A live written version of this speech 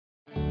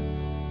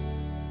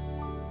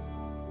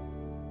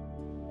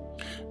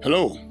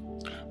Hello,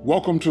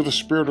 welcome to the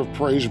Spirit of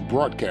Praise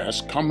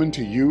broadcast coming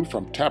to you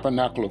from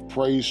Tabernacle of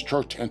Praise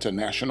Church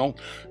International,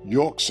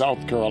 York,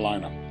 South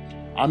Carolina.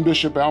 I'm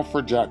Bishop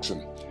Alfred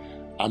Jackson.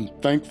 I'm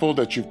thankful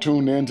that you've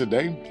tuned in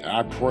today.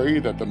 I pray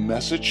that the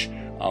message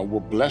will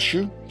bless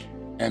you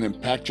and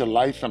impact your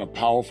life in a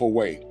powerful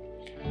way.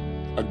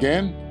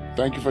 Again,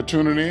 thank you for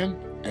tuning in.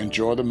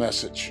 Enjoy the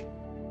message.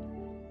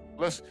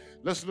 Let's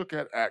look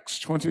at Acts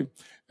 20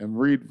 and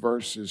read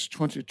verses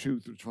 22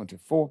 through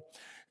 24.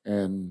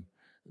 And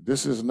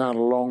this is not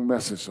a long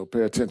message, so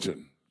pay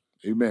attention.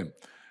 Amen.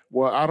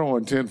 Well, I don't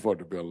intend for it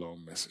to be a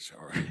long message,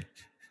 all right?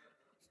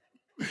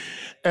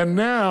 And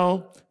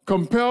now,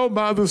 compelled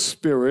by the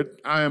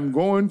Spirit, I am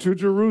going to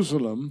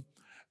Jerusalem,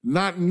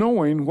 not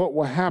knowing what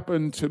will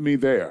happen to me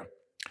there.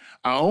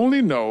 I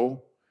only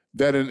know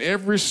that in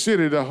every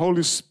city the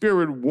Holy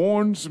Spirit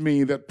warns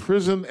me that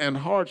prison and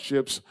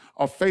hardships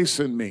are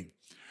facing me.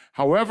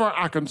 However,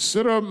 I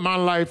consider my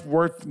life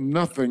worth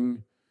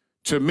nothing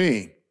to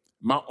me.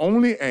 My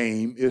only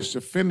aim is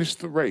to finish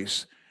the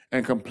race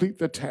and complete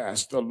the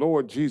task the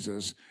Lord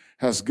Jesus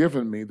has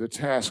given me, the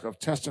task of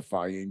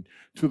testifying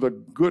to the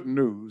good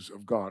news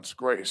of God's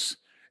grace.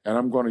 And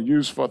I'm going to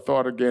use for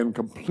thought again,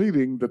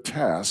 completing the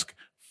task.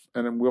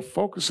 And then we're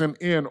focusing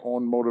in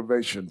on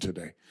motivation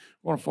today.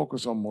 I want to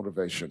focus on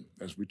motivation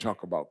as we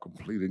talk about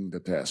completing the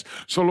task.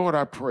 So, Lord,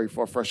 I pray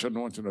for a fresh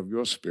anointing of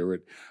your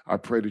Spirit. I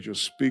pray that you'll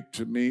speak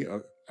to me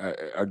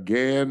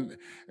again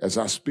as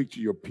I speak to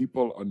your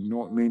people.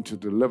 Anoint me to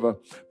deliver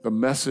the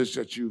message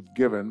that you've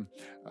given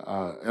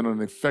in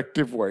an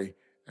effective way,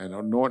 and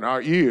anoint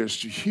our ears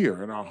to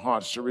hear and our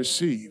hearts to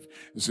receive.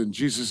 It's in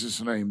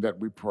Jesus' name that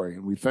we pray,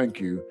 and we thank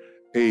you.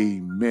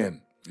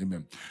 Amen.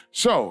 Amen.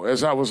 So,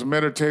 as I was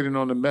meditating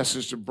on the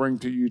message to bring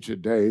to you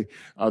today,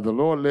 the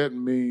Lord led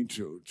me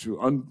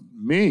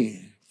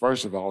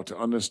first of all, to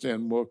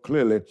understand more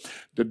clearly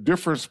the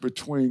difference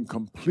between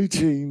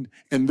completing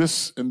in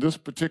this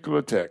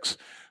particular text,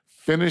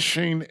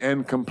 finishing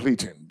and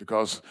completing,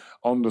 because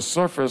on the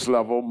surface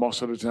level,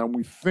 most of the time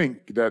we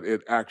think that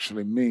it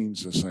actually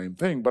means the same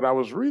thing. But I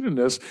was reading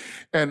this,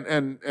 and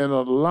a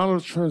lot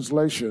of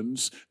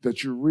translations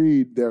that you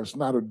read, there's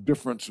not a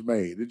difference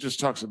made. It just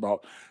talks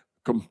about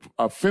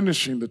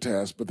finishing the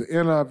task, but the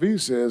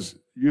NIV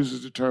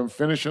uses the term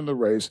finishing the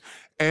race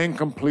and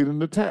completing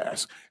the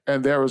task.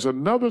 And there is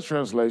another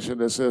translation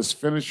that says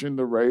finishing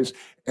the race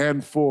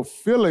and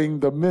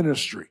fulfilling the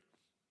ministry.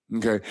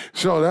 Okay,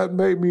 so that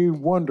made me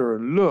wonder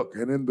and look.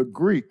 And in the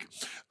Greek,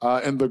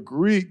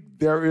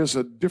 there is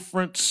a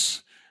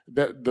difference.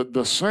 That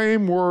the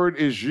same word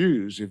is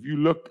used. If you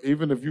look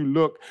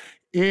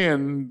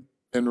in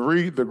and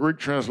read the Greek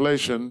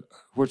translation,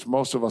 which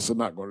most of us are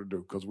not going to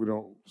do because we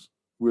don't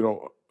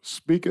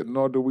speak it,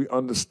 nor do we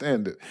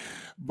understand it,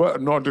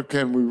 nor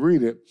can we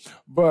read it.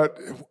 But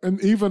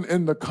even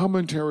in the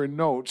commentary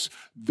notes,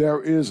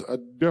 there is a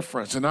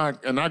difference. And I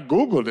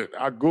Googled it.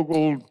 I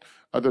Googled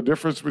the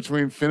difference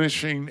between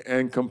finishing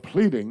and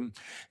completing,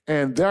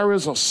 and there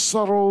is a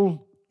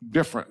subtle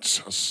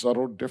difference.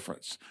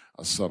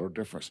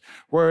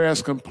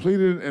 Whereas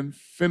completing and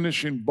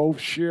finishing both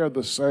share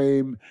the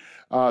same,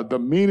 the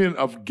meaning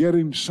of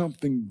getting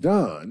something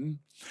done.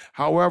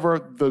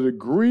 However, the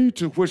degree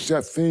to which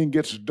that thing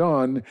gets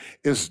done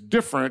is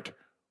different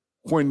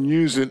when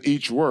using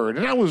each word.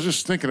 And I was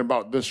just thinking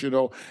about this, and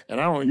I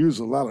don't use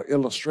a lot of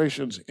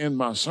illustrations in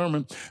my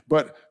sermon,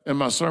 but in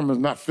my sermon is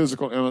not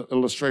physical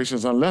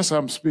illustrations unless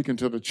I'm speaking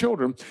to the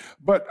children.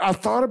 But I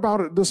thought about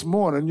it this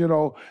morning,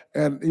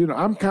 and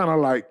I'm kind of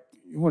like,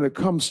 when it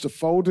comes to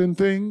folding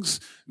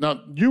things,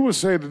 now you would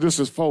say that this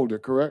is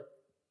folded, correct?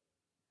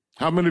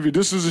 How many of you,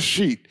 this is a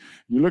sheet.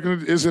 You're looking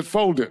at, is it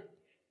folded?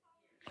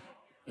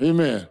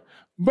 Amen.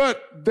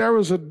 But there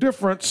is a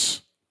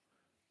difference.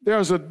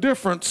 There's a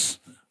difference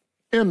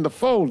in the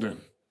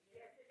folding.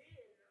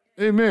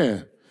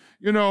 Amen.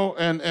 And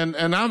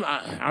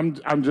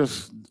I'm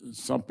just,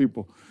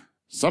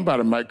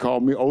 somebody might call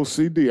me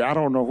OCD. I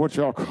don't know what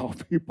y'all call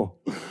people.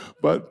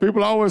 But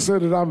people always say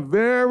that I'm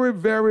very,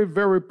 very,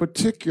 very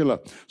particular.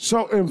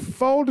 So in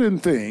folding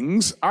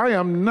things, I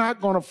am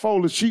not going to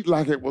fold a sheet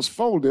like it was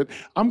folded.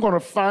 I'm going to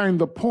find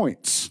the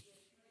points.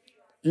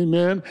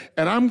 Amen.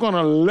 And I'm going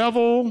to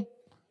level,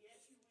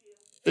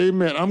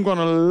 amen, I'm going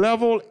to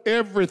level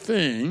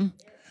everything,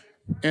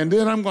 and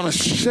then I'm going to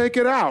shake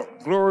it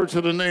out. Glory to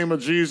the name of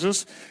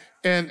Jesus.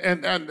 And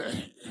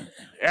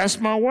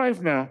ask my wife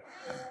now.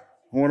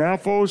 When I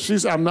fold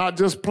sheets, I'm not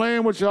just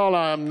playing with y'all.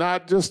 I'm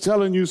not just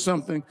telling you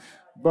something.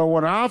 But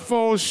when I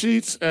fold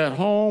sheets at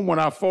home, when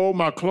I fold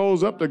my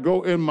clothes up to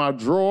go in my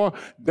drawer,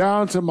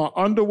 down to my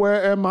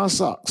underwear and my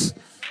socks.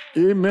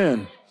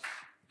 Amen.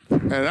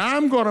 And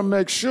I'm going to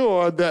make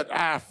sure that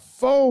I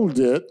fold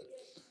it.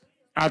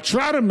 I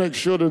try to make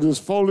sure that it's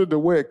folded the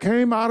way it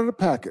came out of the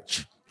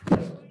package.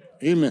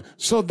 Amen.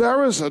 So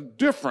there is a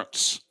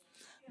difference.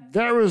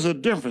 There is a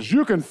difference.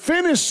 You can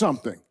finish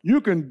something. You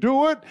can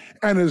do it,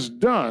 and it's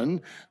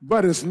done,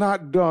 but it's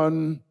not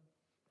done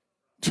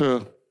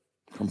to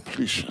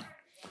completion.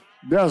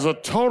 There's a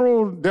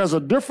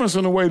difference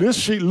in the way this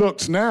sheet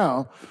looks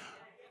now.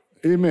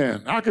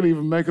 Amen. I could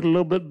even make it a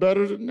little bit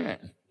better than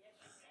that.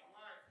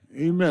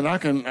 Amen. I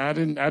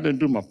didn't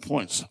do my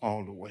points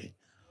all the way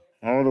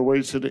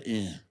to the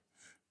end.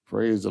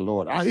 Praise the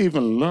Lord. I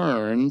even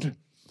learned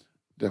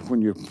that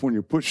when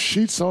you put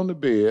sheets on the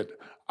bed,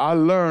 I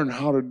learned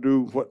how to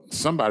do what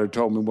somebody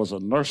told me was a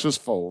nurse's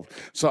fold.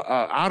 So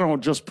I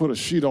don't just put a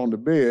sheet on the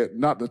bed,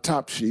 not the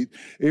top sheet.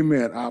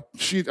 Amen. I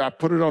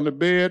put it on the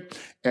bed,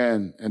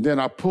 and then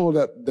I pull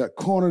that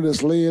corner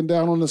that's laying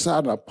down on the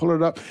side, and I pull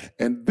it up,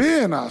 and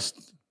then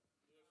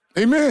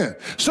amen.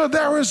 So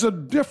there is a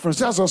difference.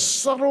 There's a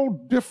subtle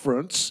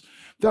difference.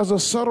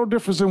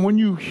 And when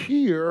you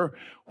hear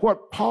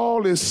what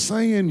Paul is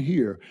saying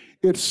here,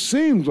 it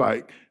seems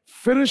like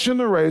finishing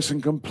the race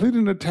and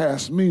completing the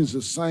task means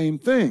the same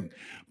thing.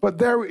 But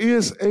there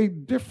is a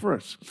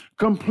difference.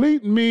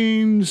 Complete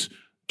means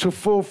to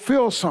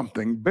fulfill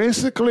something.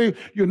 Basically,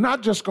 you're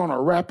not just going to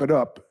wrap it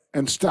up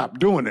and stop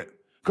doing it.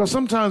 Because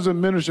sometimes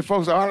in ministry,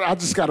 folks, I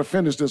just got to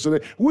finish this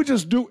today. We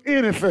just do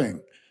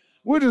anything.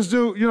 We just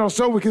do,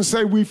 so we can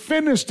say we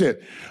finished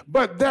it.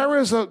 But there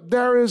is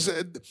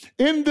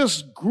in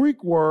this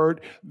Greek word,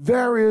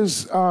 there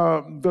is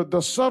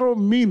the subtle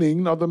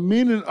meaning, or the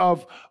meaning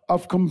of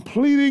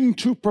completing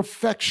to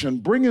perfection,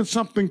 bringing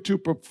something to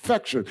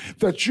perfection,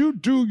 that you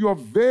do your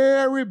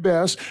very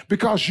best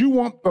because you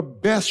want the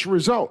best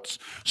results.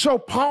 So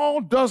Paul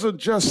doesn't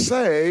just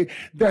say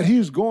that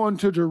he's going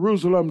to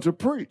Jerusalem to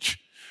preach.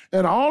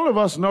 And all of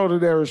us know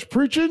that there is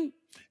preaching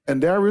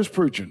and there is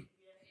preaching.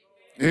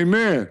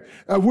 Amen.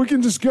 We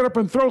can just get up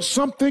and throw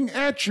something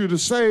at you to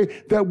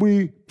say that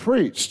we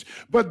preached.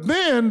 But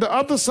then the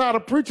other side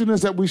of preaching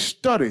is that we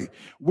study.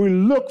 We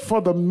look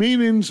for the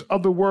meanings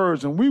of the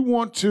words, and we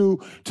want to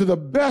the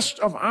best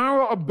of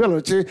our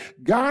ability,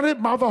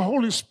 guided by the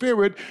Holy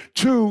Spirit,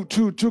 to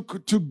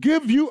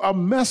give you a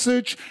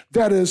message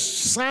that is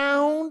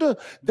sound,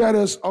 that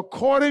is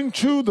according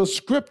to the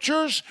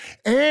scriptures,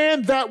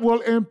 and that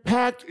will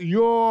impact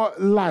your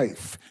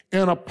life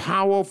in a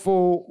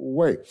powerful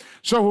way.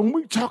 So when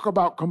we talk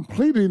about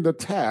completing the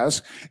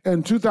task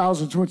in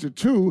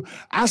 2022,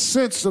 I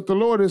sense that the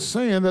Lord is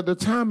saying that the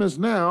time is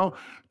now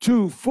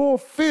to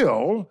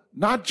fulfill,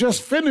 not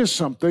just finish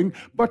something,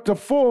 but to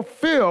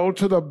fulfill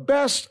to the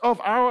best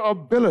of our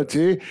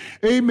ability,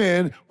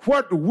 amen,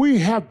 what we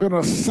have been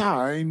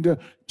assigned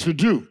to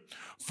do.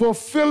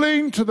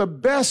 Fulfilling to the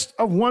best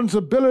of one's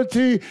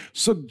ability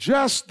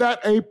suggests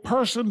that a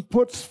person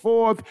puts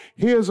forth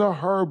his or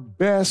her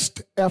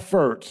best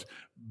efforts.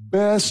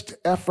 Best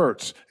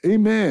efforts.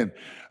 Amen.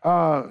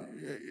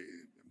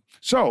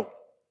 So,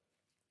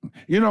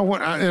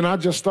 I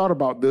just thought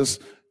about this,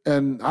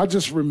 and I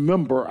just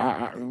remember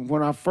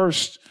when I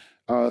first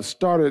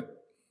started.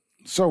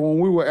 So when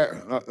we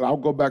were I'll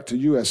go back to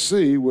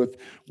USC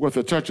with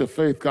the Touch of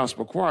Faith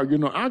Gospel Choir.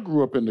 I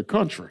grew up in the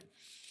country.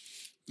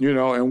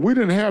 And we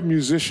didn't have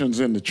musicians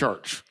in the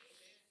church,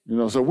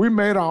 so we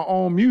made our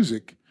own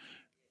music,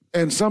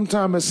 and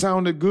sometimes it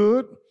sounded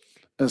good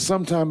and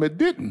sometimes it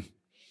didn't.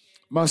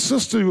 My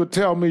sister would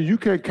tell me, you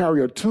can't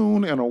carry a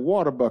tune in a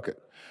water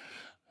bucket.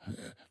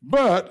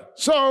 But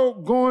so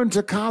going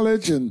to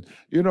college and,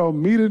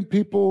 meeting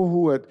people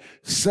who had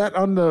sat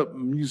under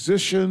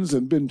musicians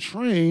and been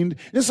trained.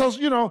 And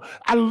so,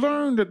 I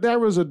learned that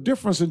there is a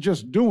difference in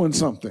just doing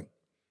something.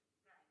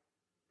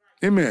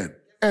 Amen.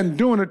 And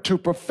doing it to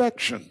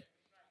perfection.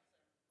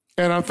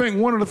 And I think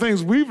one of the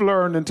things we've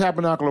learned in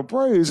Tabernacle of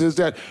Praise is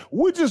that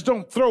we just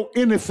don't throw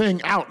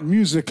anything out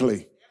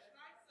musically.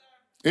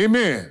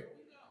 Amen.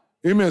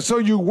 Amen. So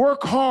you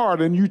work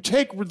hard and you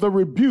take the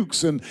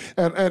rebukes and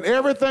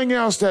everything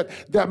else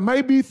that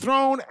may be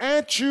thrown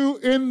at you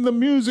in the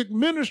music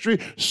ministry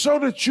so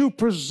that you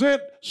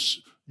present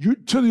you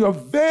to your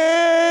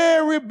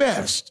very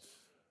best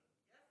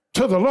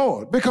to the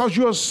Lord, because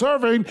you're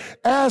serving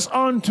as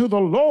unto the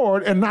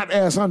Lord and not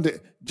as unto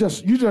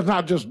you're just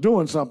not just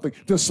doing something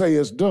to say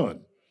it's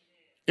done.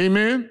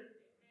 Amen?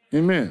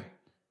 Amen.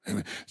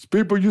 Amen.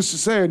 People used to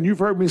say, and you've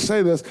heard me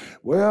say this,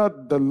 well,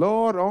 the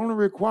Lord only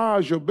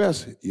requires your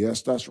best.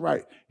 Yes, that's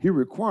right. He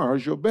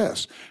requires your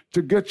best.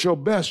 To get your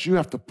best, you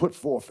have to put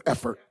forth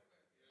effort.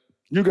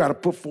 You got to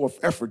put forth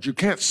effort. You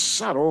can't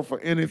settle for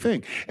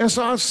anything. And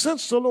so I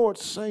sense the Lord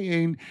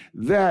saying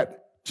that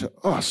to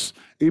us,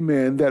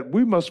 amen, that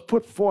we must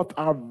put forth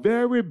our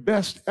very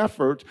best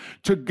effort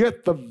to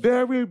get the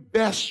very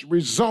best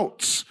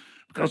results,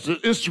 because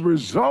it's the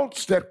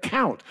results that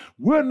count.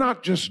 We're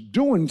not just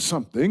doing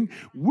something.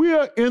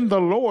 We're in the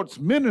Lord's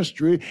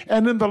ministry,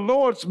 and in the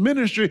Lord's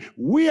ministry,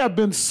 we have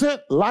been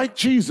sent like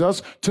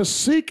Jesus to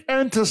seek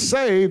and to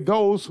save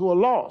those who are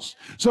lost.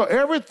 So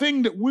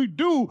everything that we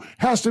do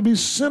has to be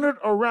centered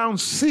around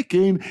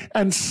seeking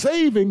and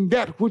saving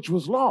that which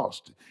was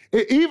lost.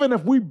 Even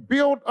if we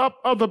build up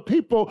other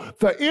people,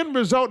 the end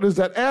result is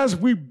that as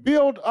we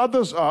build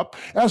others up,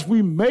 as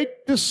we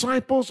make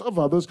disciples of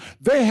others,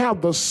 they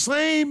have the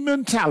same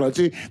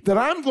mentality that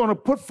I'm going to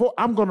put forth.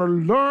 I'm going to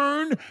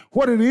learn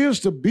what it is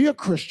to be a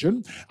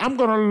Christian. I'm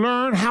going to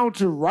learn how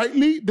to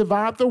rightly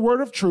divide the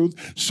word of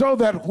truth so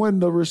that when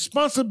the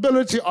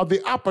responsibility or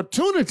the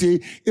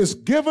opportunity is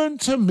given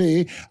to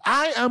me,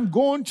 I am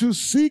going to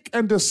seek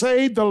and to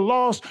save the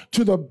lost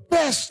to the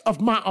best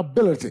of my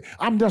ability.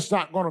 I'm just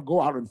not going to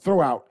go out and throw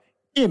out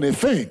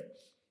anything.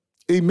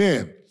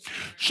 Amen.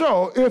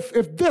 So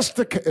if that's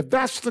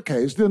the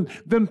case,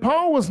 then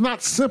Paul was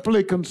not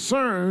simply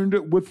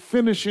concerned with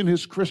finishing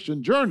his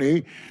Christian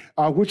journey,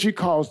 which he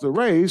calls the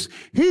race.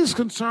 He's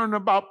concerned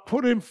about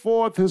putting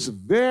forth his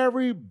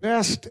very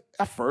best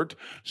effort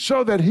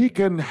so that he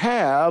can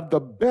have the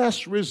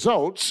best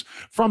results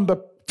from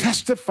the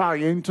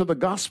testifying to the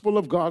gospel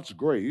of God's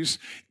grace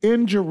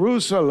in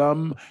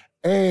Jerusalem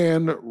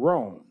and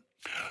Rome.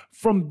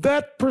 From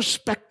that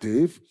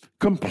perspective,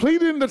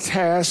 completing the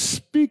task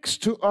speaks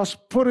to us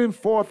putting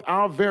forth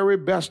our very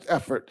best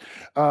effort,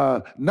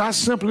 not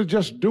simply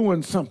just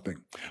doing something.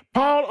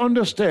 Paul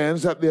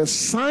understands that the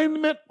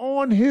assignment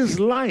on his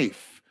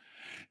life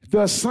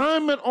was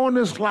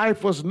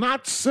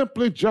not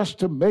simply just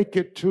to make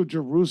it to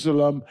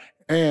Jerusalem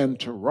and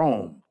to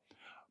Rome,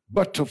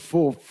 but to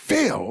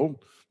fulfill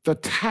the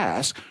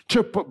task,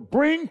 to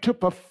bring to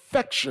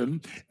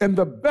perfection in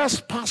the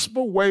best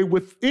possible way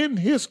within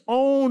his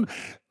own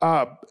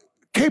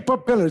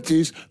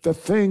capabilities, the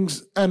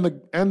things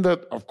and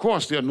of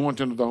course the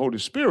anointing of the Holy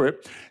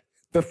Spirit,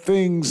 the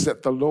things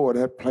that the Lord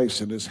had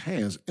placed in his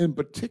hands, in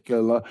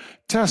particular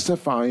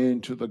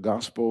testifying to the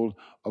gospel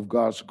of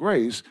God's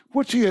grace,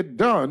 which he had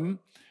done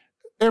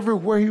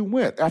everywhere he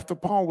went. After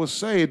Paul was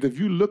saved, if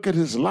you look at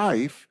his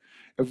life,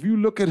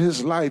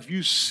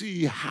 you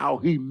see how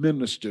he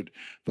ministered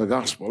the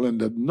gospel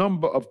and the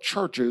number of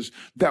churches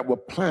that were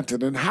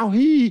planted and how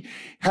he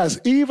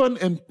has even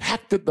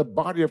impacted the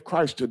body of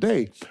Christ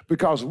today.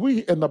 Because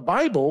we, in the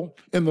Bible,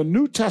 in the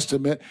New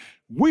Testament,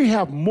 we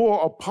have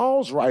more of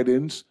Paul's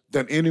writings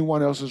than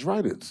anyone else's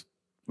writings.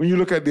 When you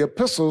look at the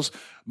epistles,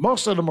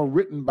 most of them are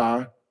written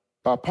by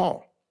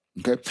Paul.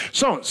 Okay,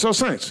 so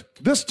saints,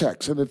 this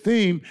text and the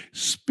theme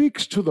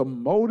speaks to the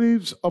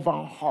motives of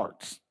our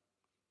hearts.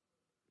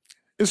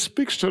 It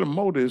speaks to the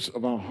motives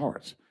of our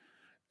hearts.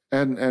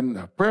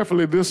 And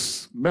prayerfully,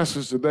 this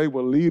message today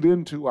will lead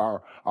into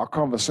our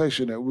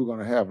conversation that we're going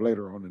to have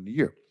later on in the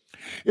year.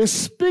 It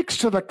speaks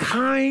to the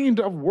kind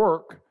of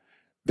work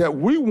that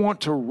we want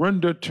to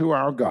render to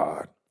our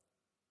God,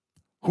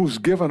 who's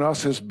given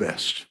us his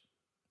best.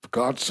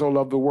 God so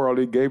loved the world,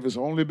 he gave his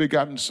only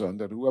begotten Son,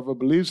 that whoever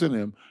believes in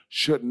him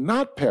should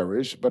not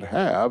perish, but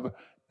have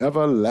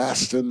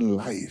everlasting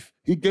life.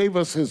 He gave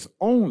us his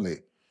only,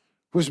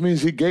 which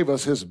means he gave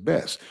us his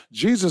best.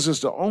 Jesus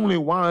is the only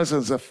wise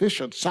and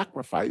sufficient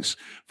sacrifice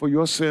for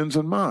your sins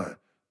and mine.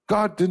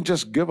 God didn't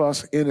just give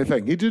us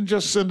anything. He didn't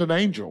just send an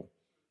angel.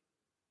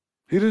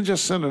 He didn't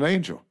just send an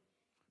angel.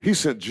 He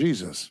sent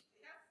Jesus.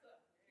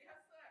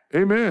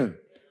 Amen.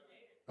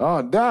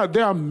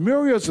 There are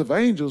myriads of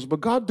angels,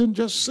 but God didn't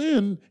just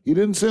send. He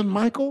didn't send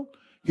Michael.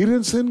 He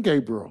didn't send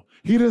Gabriel.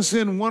 He didn't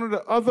send one of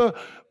the other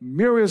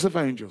myriads of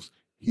angels.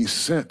 He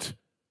sent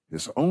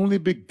his only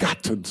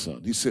begotten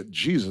Son. He sent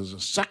Jesus, the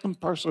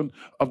second person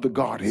of the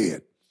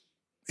Godhead.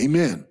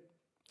 Amen.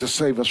 To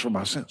save us from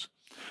our sins.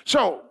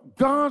 So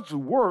God's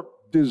work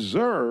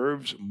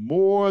deserves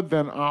more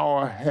than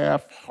our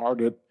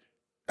half-hearted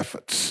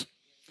efforts.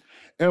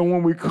 And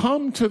when we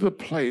come to the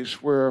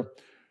place where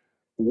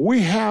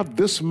we have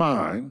this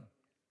mind,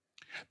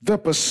 the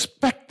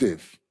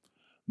perspective,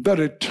 the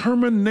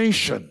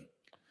determination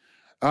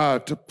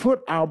to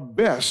put our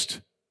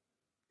best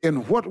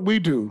in what we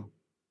do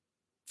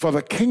for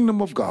the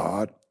kingdom of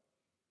God,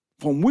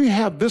 when we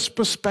have this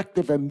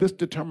perspective and this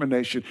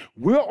determination,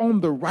 we're on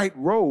the right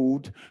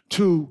road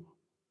to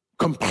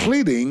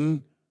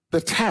completing the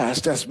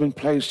task that's been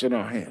placed in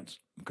our hands,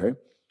 okay?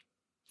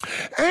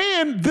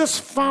 And this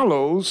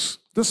follows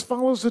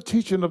the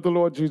teaching of the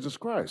Lord Jesus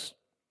Christ.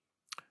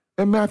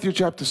 In Matthew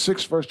chapter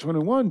 6, verse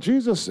 21,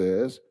 Jesus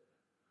says,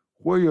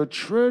 where your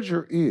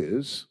treasure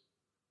is,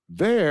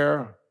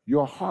 there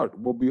your heart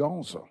will be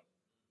also.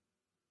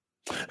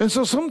 And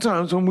so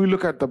sometimes when we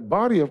look at the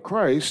body of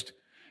Christ,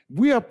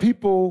 we have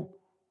people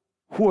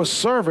who are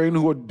serving,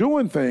 who are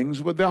doing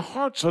things, but their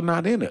hearts are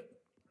not in it.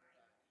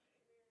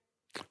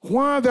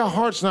 Why are their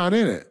hearts not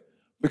in it?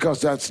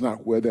 Because that's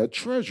not where their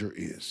treasure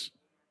is.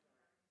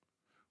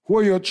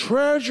 Where your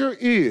treasure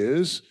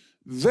is,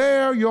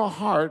 there your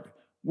heart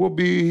will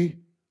be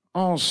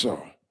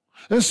also.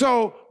 And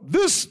so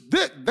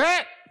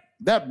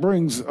that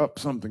brings up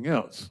something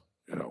else.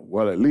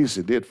 Well, at least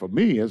it did for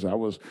me as I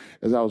was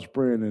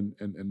praying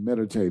and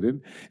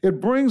meditating. It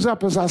brings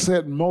up, as I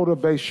said,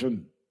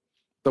 motivation,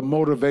 the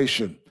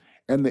motivation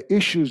and the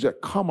issues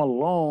that come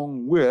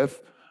along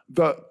with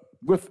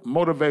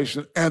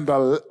motivation and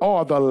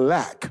the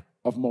lack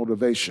of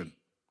motivation.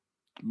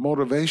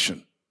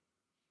 Motivation.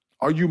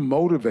 Are you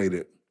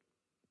motivated?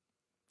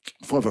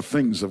 for the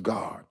things of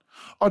God?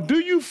 Or do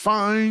you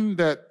find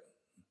that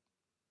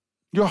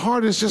your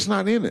heart is just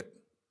not in it,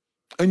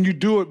 and you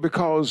do it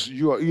because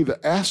you are either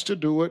asked to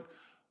do it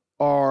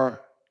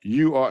or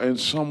you are in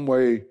some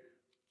way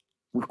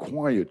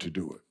required to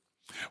do it?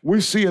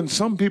 We see in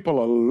some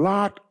people a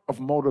lot of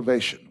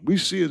motivation. We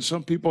see in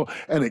some people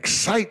an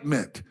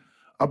excitement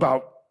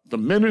about the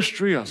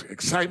ministry, an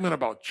excitement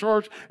about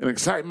church, an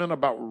excitement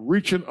about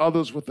reaching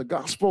others with the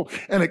gospel,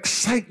 an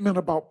excitement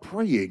about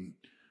praying.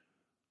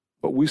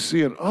 But we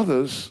see in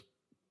others,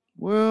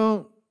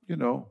 well,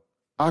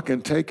 I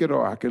can take it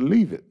or I can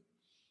leave it,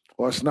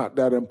 or it's not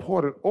that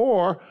important,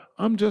 or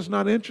I'm just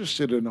not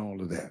interested in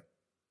all of that.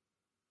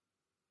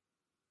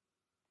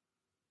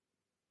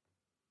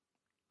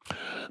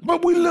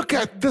 But we look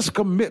at this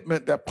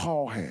commitment that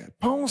Paul had.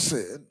 Paul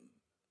said,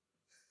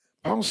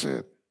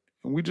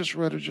 and we just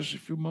read it just a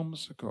few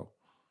moments ago.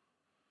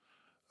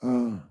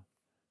 Well,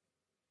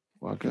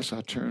 I guess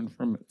I turned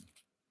from it.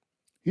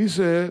 He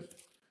said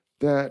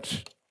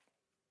that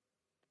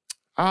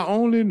I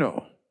only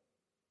know.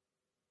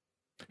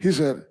 He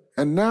said,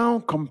 and now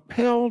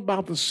compelled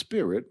by the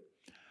Spirit,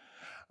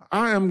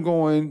 I am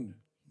going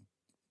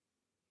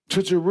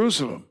to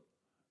Jerusalem,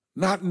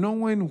 not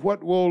knowing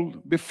what will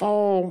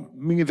befall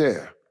me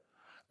there.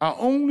 I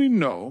only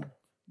know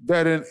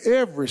that in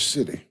every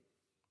city,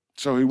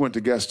 so he went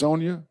to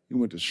Gastonia, he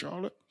went to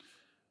Charlotte,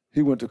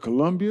 he went to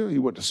Columbia, he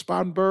went to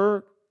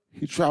Spartanburg,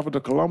 he traveled to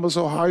Columbus,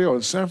 Ohio,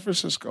 and San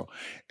Francisco.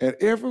 And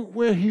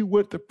everywhere he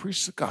went to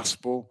preach the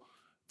gospel,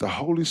 the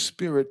Holy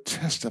Spirit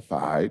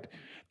testified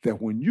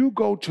that when you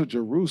go to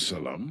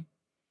Jerusalem,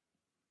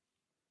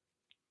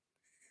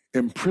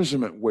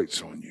 imprisonment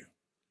waits on you.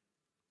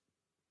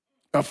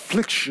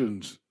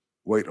 Afflictions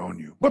wait on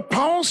you. But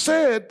Paul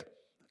said,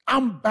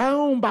 I'm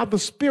bound by the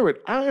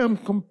Spirit. I am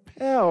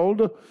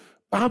compelled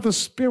by the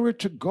Spirit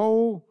to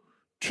go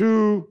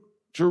to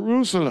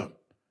Jerusalem.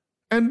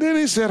 And then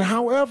he said,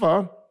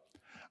 however,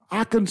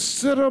 I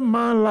consider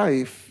my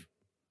life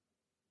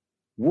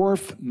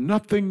worth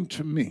nothing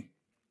to me.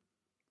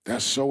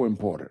 That's so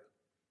important.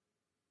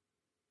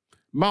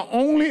 My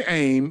only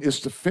aim is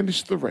to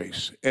finish the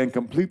race and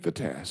complete the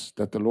task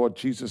that the Lord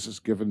Jesus has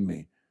given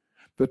me,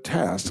 the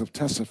task of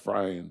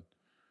testifying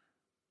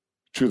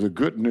to the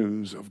good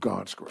news of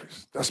God's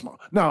grace.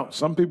 Now,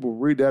 some people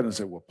read that and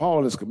say, well,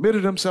 Paul has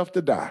committed himself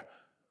to die.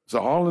 So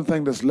all the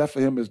thing that's left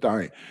for him is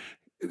dying.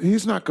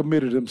 He's not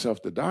committed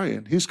himself to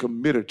dying. He's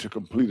committed to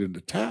completing the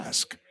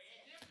task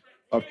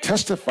of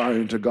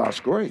testifying to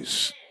God's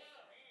grace.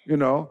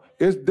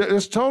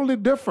 It's totally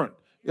different.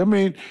 I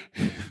mean,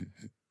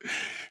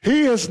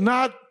 he has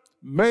not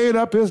made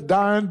up his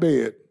dying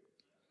bed.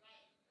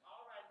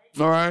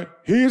 All right?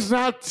 He's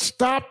not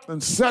stopped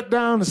and sat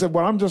down and said,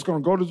 well, I'm just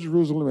going to go to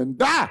Jerusalem and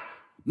die.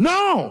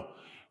 No.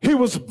 He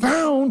was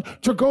bound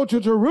to go to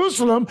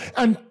Jerusalem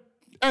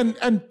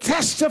and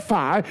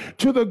testify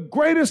to the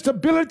greatest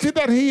ability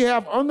that he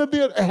had under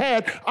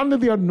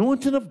the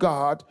anointing of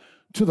God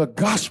to the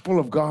gospel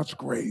of God's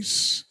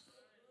grace.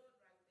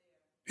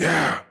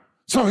 Yeah.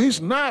 So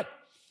he's not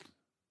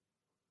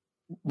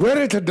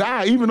ready to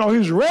die, even though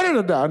he's ready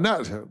to die.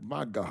 Now,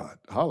 my God,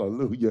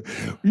 hallelujah.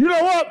 You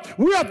know what?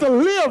 We have to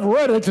live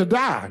ready to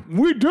die.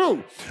 We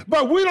do.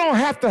 But we don't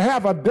have to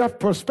have a death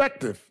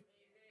perspective.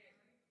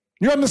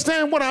 You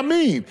understand what I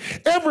mean?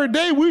 Every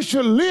day we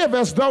should live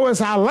as though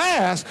it's our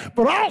last,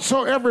 but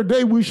also every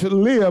day we should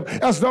live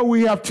as though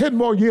we have 10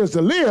 more years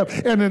to live.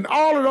 And in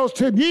all of those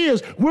 10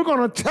 years, we're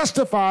going to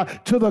testify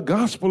to the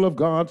gospel of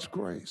God's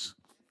grace.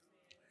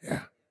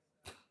 Yeah.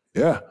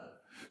 Yeah.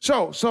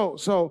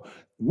 So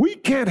we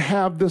can't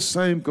have the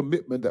same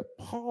commitment that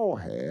Paul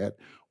had,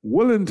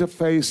 willing to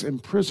face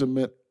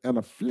imprisonment and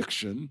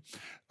affliction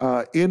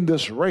in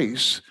this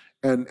race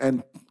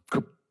and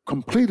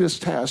complete his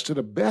task to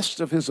the best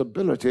of his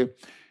ability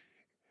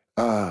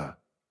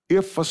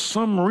if for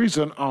some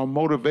reason our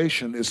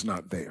motivation is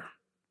not there.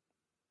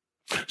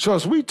 So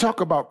as we talk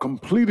about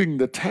completing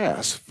the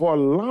task, for a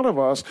lot of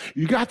us,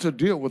 you got to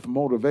deal with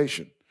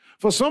motivation.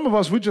 For some of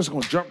us, we're just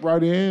going to jump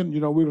right in.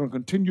 We're going to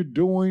continue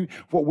doing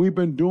what we've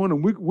been doing,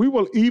 and we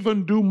will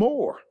even do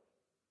more.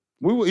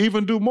 We will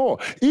even do more,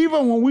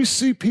 even when we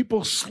see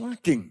people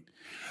slacking.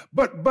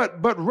 But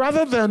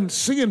rather than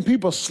seeing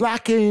people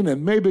slacking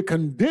and maybe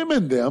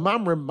condemning them,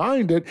 I'm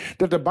reminded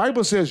that the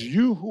Bible says,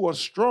 you who are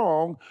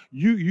strong,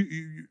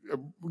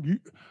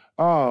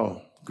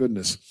 oh,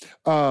 goodness.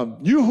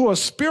 You who are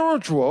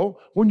spiritual,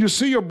 when you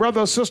see your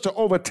brother or sister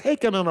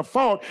overtaken in a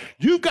fault,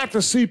 you've got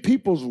to see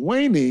people's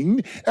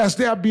waning as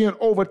they're being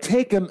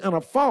overtaken in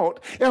a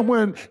fault.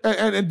 And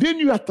then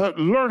you have to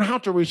learn how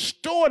to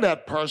restore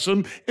that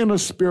person in a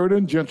spirit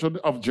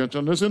of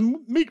gentleness and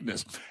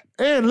meekness.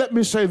 And let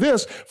me say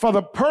this, for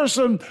the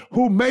person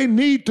who may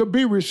need to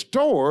be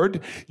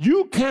restored,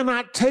 you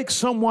cannot take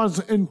someone's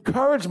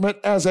encouragement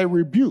as a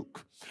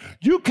rebuke.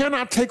 You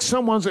cannot take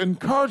someone's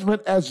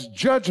encouragement as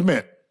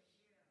judgment.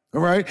 All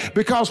right?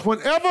 Because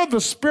whenever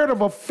the spirit of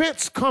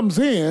offense comes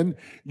in,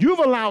 you've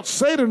allowed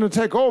Satan to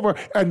take over,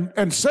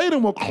 and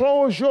Satan will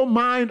close your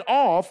mind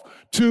off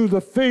to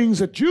the things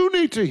that you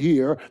need to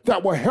hear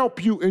that will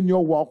help you in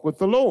your walk with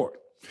the Lord.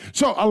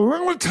 So a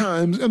lot of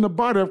times in the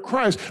body of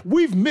Christ,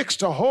 we've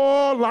mixed a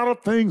whole lot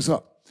of things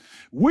up.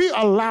 We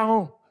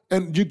allow,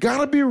 and you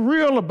got to be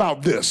real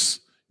about this.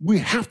 We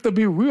have to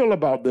be real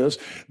about this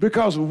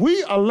because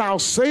we allow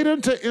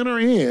Satan to enter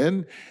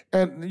in,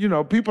 and, you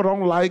know, people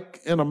don't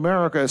like, in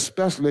America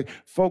especially,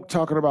 folk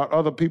talking about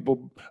other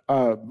people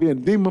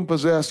being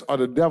demon-possessed or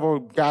the devil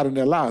got in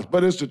their lives.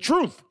 But it's the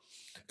truth.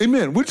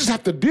 Amen. We just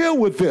have to deal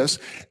with this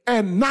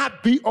and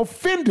not be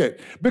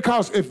offended,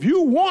 because if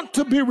you want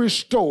to be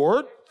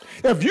restored,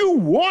 if you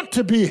want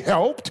to be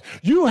helped,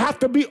 you have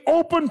to be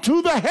open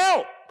to the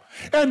help.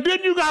 And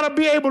then you got to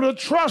be able to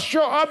trust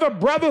your other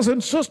brothers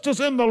and sisters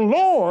in the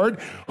Lord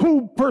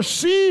who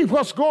perceive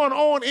what's going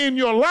on in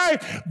your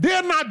life.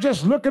 They're not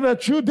just looking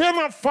at you. They're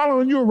not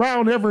following you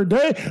around every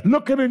day,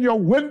 looking in your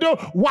window,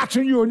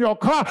 watching you in your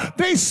car.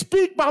 They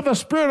speak by the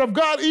Spirit of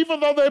God, even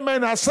though they may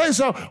not say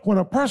so. When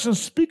a person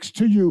speaks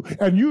to you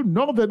and you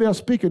know that they're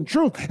speaking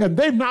truth and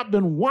they've not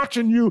been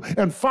watching you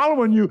and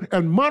following you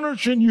and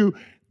monitoring you,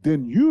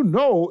 then you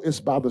know it's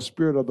by the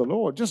Spirit of the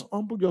Lord. Just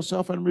humble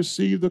yourself and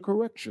receive the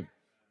correction.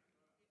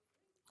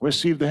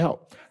 Receive the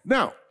help.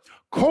 Now,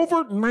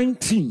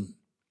 COVID-19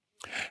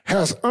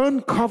 has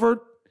uncovered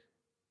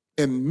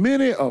in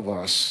many of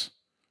us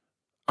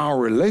our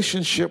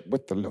relationship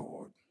with the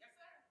Lord.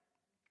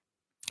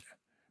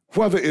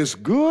 Whether it's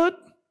good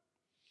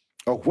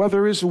or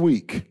whether it's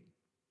weak,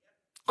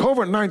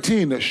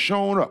 COVID-19 has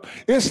shown up.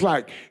 It's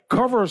like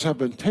covers have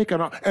been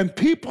taken off, and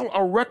people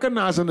are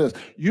recognizing this.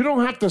 You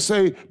don't have to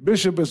say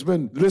Bishop has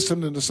been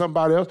listening to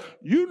somebody else.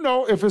 You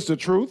know if it's the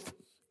truth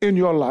in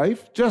your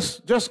life.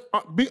 Just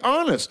be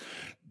honest.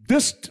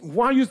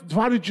 Why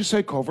did you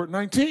say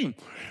COVID-19?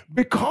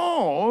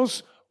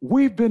 Because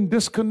we've been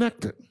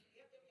disconnected.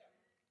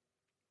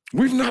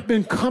 We've not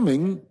been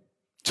coming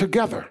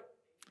together.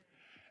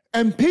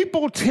 And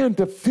people tend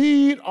to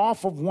feed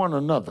off of one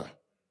another.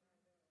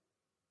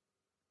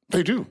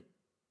 They do.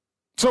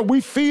 So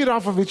we feed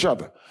off of each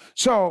other.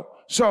 So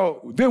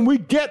then we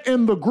get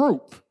in the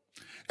group.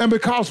 And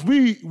because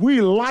we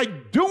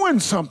like doing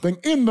something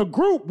in the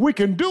group, we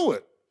can do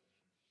it.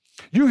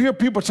 You hear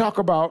people talk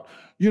about,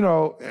 and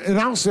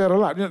I'll say it a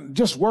lot,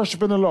 just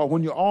worshiping the Lord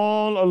when you're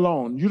all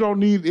alone. You don't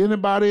need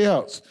anybody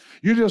else.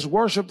 You just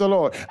worship the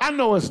Lord. I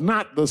know it's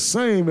not the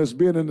same as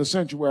being in the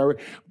sanctuary,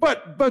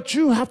 but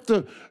you have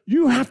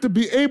to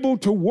be able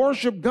to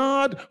worship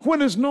God when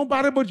there's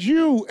nobody but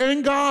you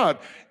and God.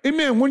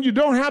 Amen. When you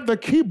don't have the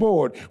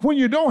keyboard, when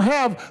you don't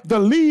have the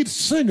lead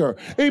singer,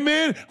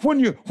 amen. When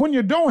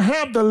you don't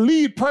have the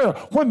lead prayer,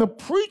 when the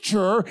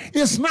preacher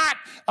is not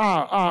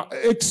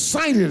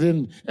excited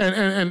and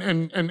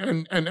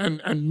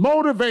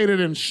motivated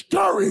and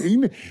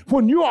stirring,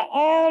 when you are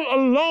all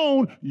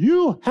alone,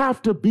 you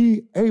have to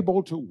be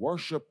able to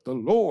worship the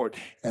Lord.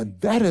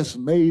 And that has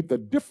made the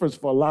difference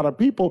for a lot of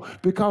people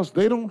because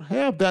they don't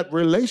have that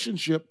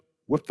relationship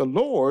with the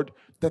Lord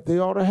that they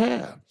ought to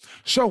have.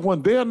 So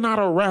when they're not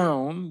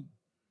around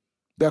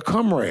their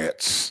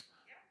comrades,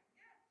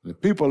 the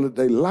people that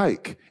they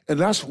like, and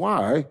that's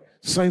why,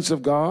 saints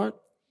of God,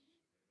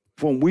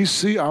 when we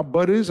see our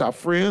buddies, our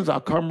friends,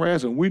 our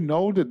comrades, and we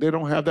know that they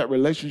don't have that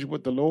relationship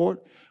with the Lord,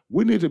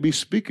 we need to be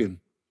speaking.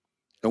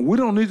 And we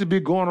don't need to be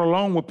going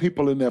along with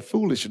people in their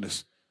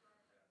foolishness.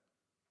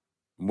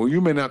 Well,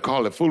 you may not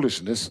call it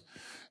foolishness,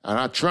 and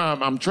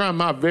I'm trying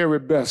my very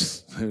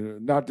best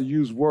not to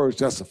use words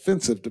that's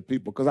offensive to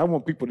people because I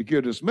want people to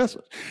hear this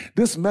message.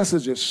 This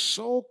message is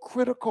so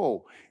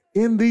critical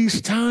in these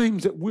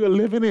times that we're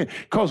living in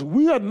because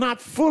we are not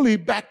fully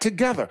back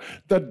together.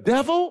 The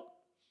devil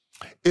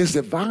is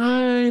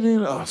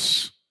dividing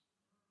us.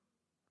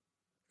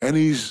 And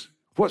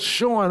what's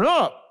showing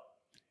up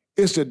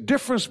is the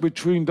difference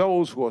between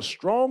those who are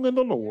strong in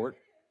the Lord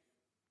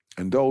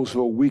and those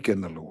who are weak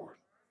in the Lord.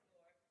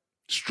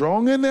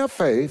 Strong in their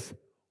faith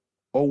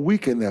or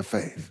weak in their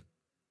faith.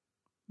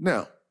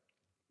 Now,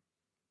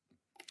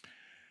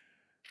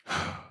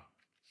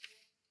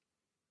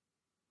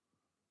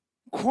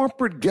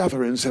 corporate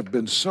gatherings have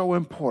been so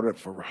important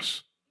for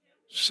us.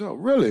 So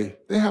really,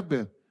 they have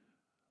been.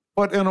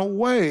 But in a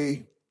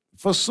way,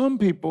 for some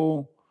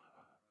people,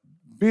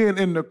 being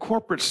in the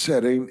corporate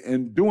setting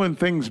and doing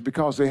things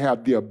because they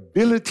have the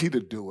ability to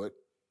do it,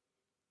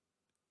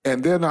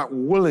 and they're not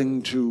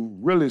willing to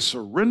really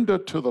surrender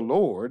to the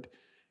Lord,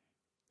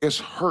 it's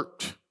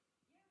hurt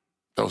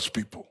those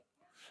people.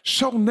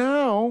 So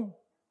now,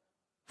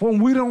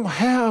 when we don't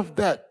have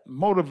that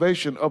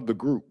motivation of the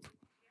group,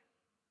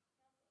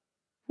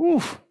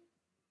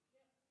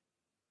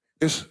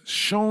 it's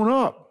shown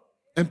up,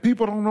 and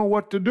people don't know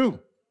what to do.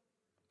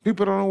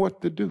 People don't know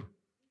what to do.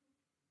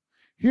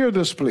 Hear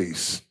this,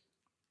 please.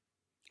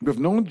 With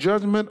no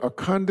judgment or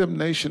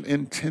condemnation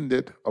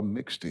intended or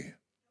mixed in.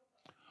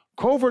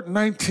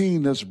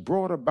 COVID-19 has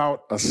brought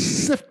about a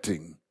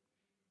sifting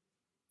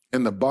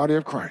in the body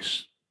of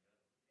Christ.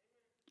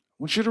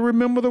 want you to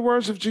remember the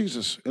words of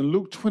Jesus in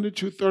Luke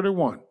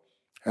 22:31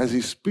 as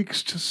he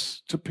speaks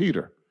to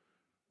Peter.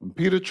 When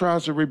Peter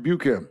tries to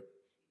rebuke him,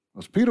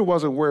 because Peter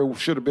wasn't where he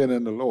should have been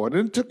in the Lord.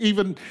 And it took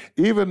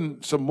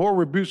even some more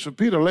rebukes from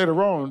Peter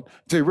later on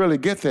to really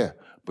get there.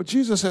 But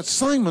Jesus said,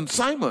 Simon,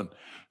 Simon,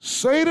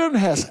 Satan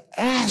has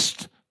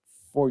asked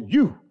for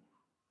you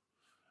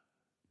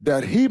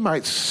that he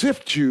might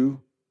sift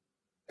you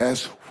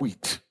as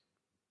wheat.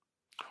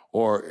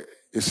 Or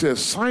it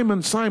says,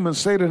 Simon, Simon,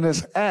 Satan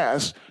has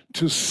asked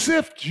to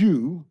sift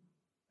you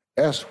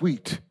as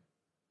wheat.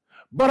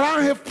 But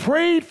I have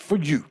prayed for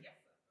you,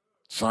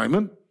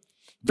 Simon,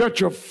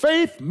 that your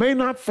faith may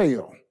not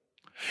fail.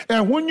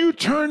 And when you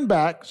turn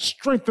back,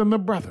 strengthen the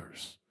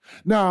brothers.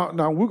 Now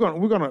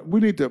we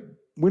need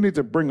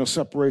to bring a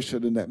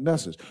separation in that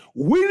message.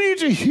 We need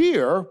to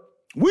hear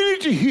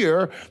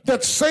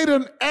that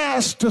Satan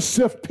asked to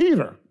sift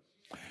Peter,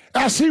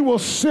 as he will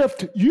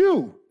sift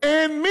you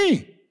and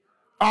me.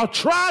 I'll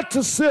try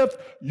to sift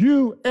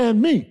you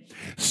and me.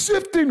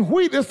 Sifting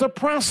wheat is the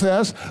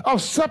process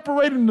of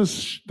separating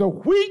the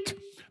wheat,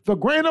 the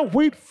grain of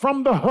wheat,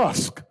 from the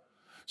husk.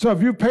 So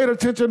if you paid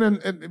attention,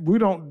 and we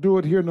don't do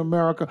it here in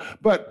America,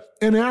 but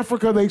in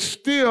Africa, they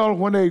still,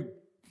 when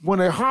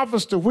they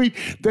harvest the wheat,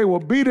 they will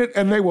beat it,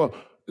 and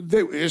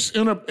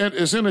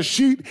it's in a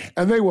sheet,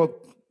 and they will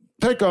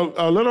take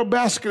a little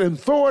basket and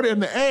throw it in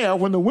the air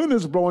when the wind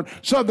is blowing,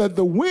 so that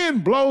the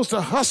wind blows the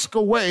husk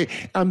away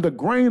and the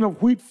grain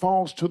of wheat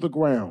falls to the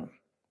ground.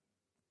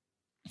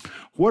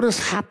 What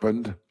has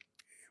happened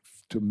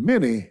to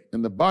many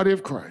in the body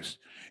of Christ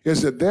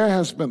is that there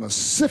has been a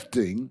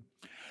sifting,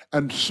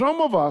 and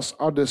some of us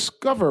are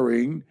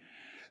discovering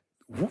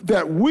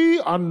that we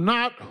are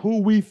not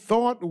who we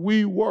thought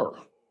we were.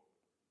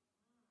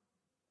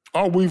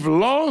 Or we've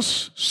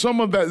lost some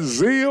of that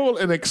zeal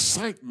and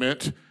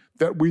excitement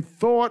that we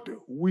thought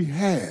we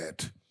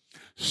had.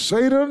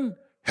 Satan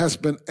has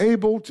been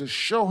able to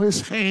show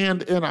his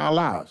hand in our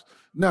lives.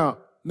 Now,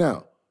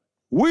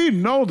 we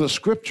know the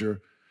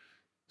scripture.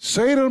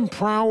 Satan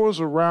prowls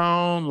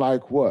around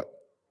like what?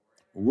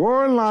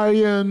 Roaring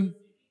lion,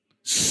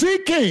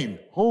 seeking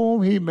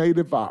whom he may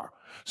devour.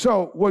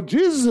 So what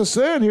Jesus is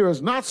saying here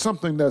is not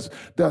something that's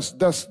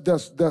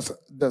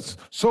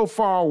so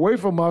far away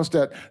from us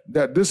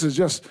that this is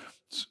just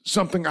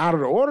something out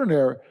of the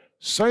ordinary.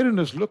 Satan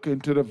is looking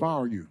to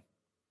devour you.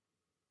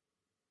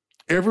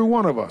 Every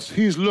one of us,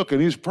 he's looking,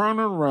 he's prowling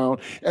around,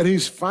 and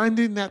he's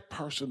finding that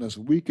person that's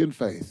weak in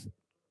faith.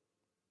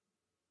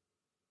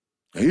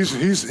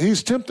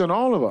 He's tempting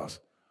all of us.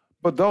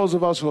 But those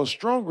of us who are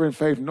stronger in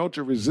faith know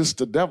to resist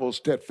the devil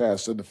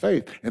steadfast in the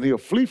faith, and he'll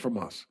flee from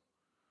us.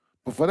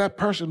 But for that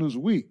person who's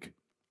weak,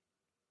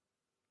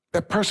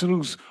 that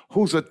person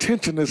whose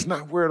attention is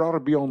not where it ought to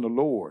be on the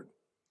Lord,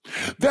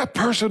 that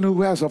person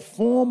who has a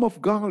form of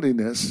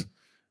godliness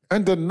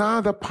and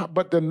deny the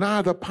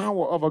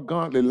power of a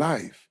godly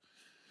life,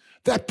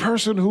 that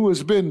person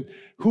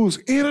whose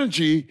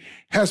energy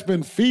has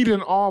been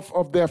feeding off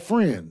of their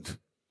friend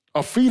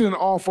or feeding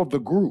off of the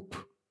group,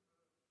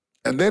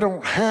 and they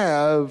don't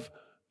have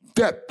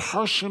that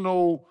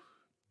personal,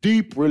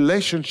 deep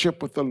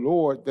relationship with the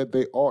Lord that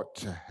they ought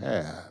to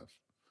have.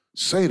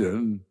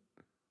 Satan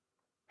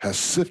has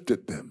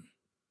sifted them,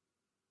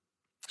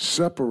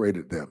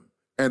 separated them,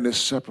 and is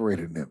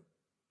separating them.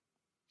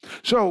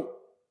 So,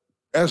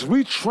 as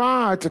we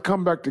try to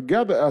come back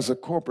together as a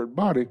corporate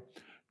body,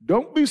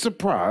 don't be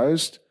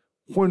surprised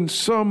when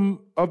some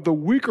of the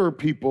weaker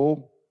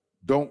people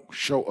don't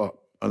show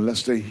up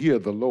unless they hear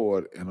the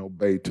Lord and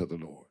obey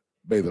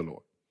the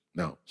Lord.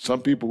 Now,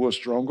 some people who are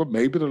stronger,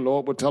 maybe the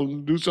Lord will tell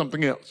them to do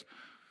something else,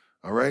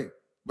 all right?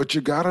 But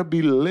you got to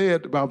be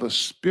led by the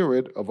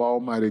Spirit of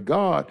Almighty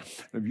God.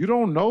 If you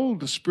don't know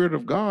the Spirit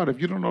of God, if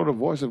you don't know the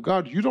voice of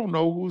God, you don't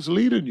know who's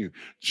leading you.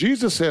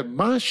 Jesus said,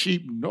 my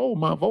sheep know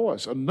my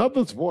voice.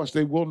 Another's voice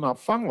they will not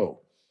follow.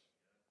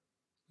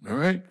 All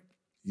right?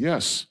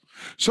 Yes.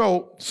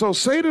 So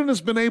Satan has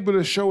been able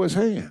to show his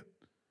hand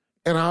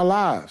in our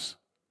lives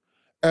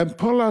and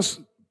pull us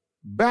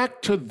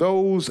back to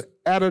those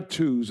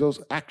attitudes, those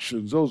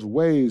actions, those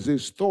ways,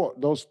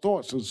 those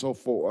thoughts and so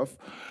forth,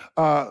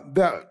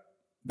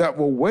 that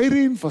were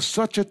waiting for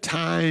such a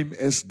time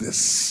as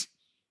this.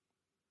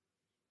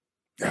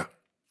 Yeah.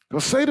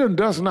 Because Satan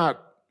doesn't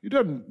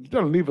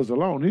leave us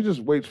alone. He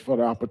just waits for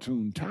the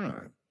opportune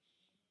time.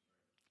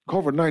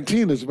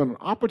 COVID-19 has been an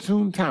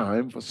opportune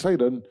time for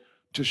Satan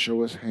to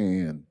show his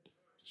hand.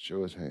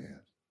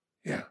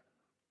 Yeah.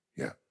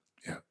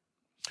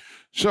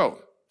 So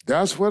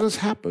that's what has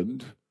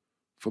happened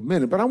for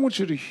many. But I want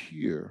you to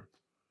hear,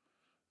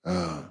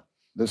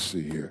 let's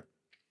see here.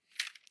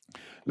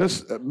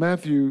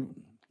 Matthew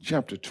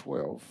chapter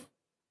 12,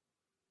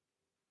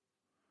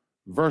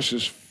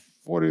 verses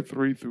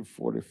 43 through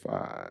 45.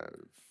 I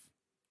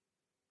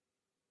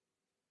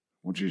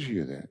want you to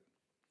hear that.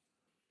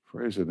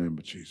 Praise the name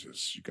of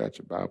Jesus. You got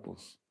your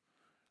Bibles?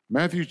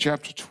 Matthew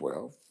chapter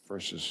 12,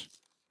 verses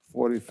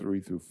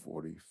 43 through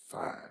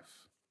 45.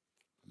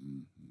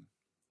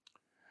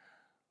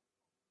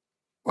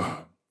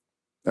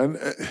 And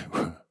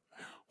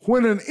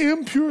When an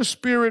impure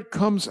spirit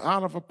comes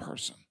out of a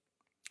person,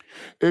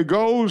 it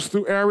goes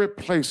through arid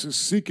places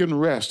seeking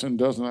rest and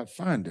does not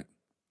find it.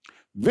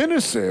 Then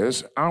it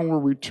says, I will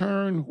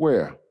return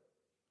where?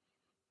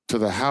 To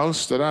the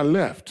house that I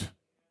left.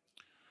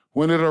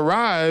 When it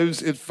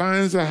arrives, it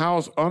finds the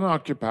house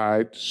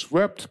unoccupied,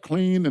 swept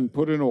clean, and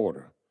put in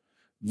order.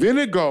 Then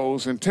it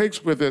goes and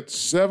takes with it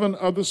 7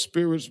 other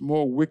spirits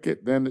more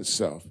wicked than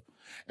itself,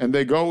 and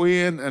they go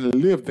in and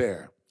live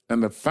there.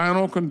 And the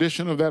final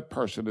condition of that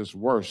person is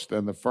worse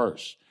than the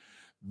first.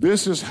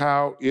 This is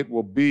how it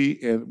will be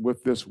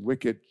with this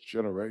wicked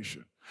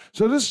generation.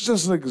 So this is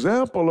just an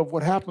example of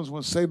what happens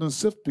when Satan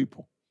sifts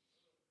people.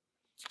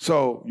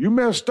 So you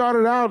may have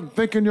started out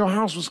thinking your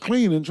house was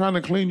clean and trying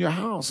to clean your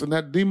house, and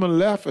that demon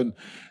left and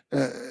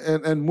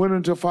went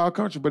into a far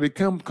country. But he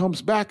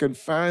comes back and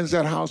finds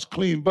that house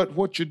clean. But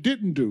what you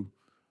didn't do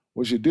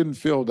was you didn't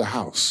fill the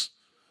house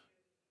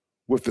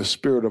with the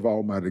Spirit of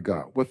Almighty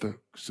God, with a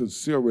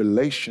sincere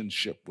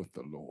relationship with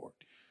the Lord.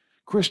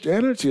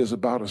 Christianity is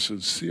about a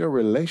sincere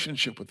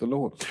relationship with the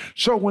Lord.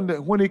 So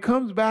when he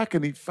comes back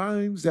and he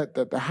finds that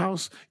the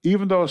house,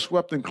 even though it's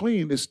swept and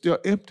clean, is still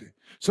empty.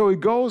 So he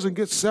goes and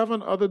gets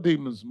 7 other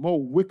demons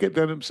more wicked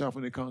than himself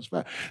when he comes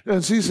back.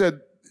 And he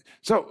said,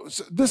 so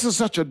this is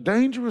such a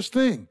dangerous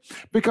thing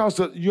because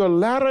your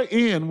latter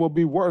end will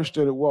be worse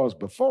than it was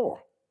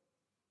before.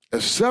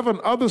 If 7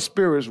 other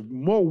spirits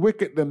more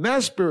wicked than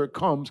that spirit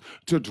comes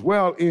to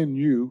dwell in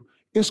you,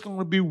 it's going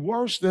to be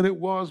worse than it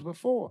was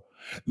before.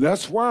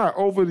 That's why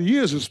over the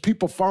years, as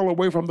people fall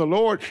away from the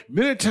Lord,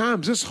 many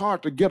times it's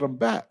hard to get them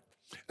back.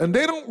 And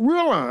they don't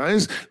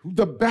realize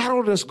the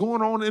battle that's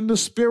going on in the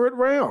spirit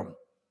realm.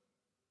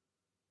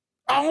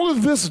 All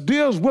of this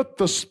deals with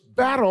the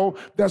battle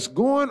that's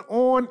going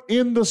on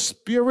in the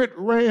spirit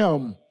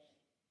realm.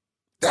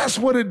 That's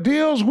what it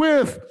deals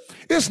with.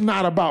 It's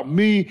not about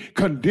me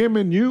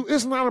condemning you.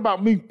 It's not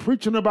about me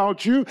preaching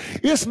about you.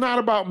 It's not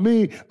about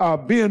me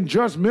being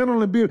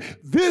judgmental and being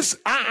this.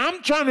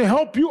 I'm trying to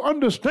help you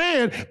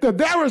understand that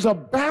there is a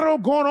battle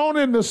going on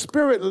in the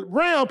spirit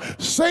realm.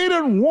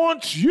 Satan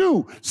wants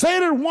you.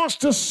 Satan wants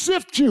to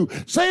sift you.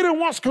 Satan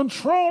wants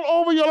control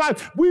over your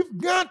life. We've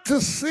got to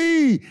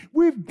see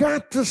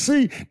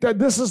that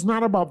this is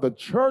not about the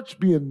church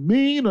being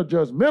mean or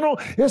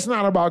judgmental. It's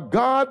not about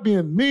God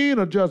being mean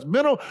or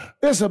judgmental.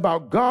 It's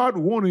about God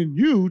wanting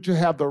you to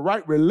have the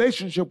right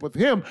relationship with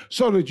him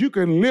so that you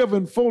can live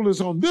in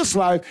fullness on this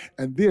life,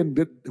 and then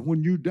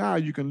when you die,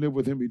 you can live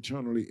with him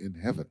eternally in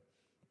heaven.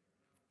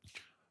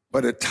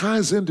 But it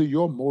ties into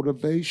your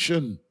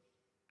motivation.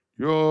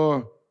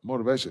 Your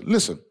motivation.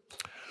 Listen,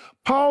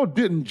 Paul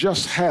didn't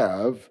just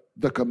have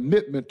the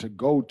commitment to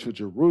go to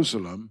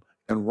Jerusalem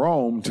and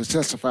Rome to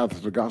testify to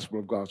the gospel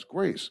of God's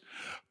grace.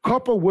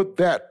 Coupled with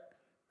that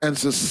and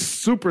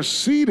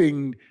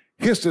superseding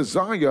his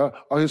desire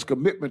or his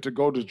commitment to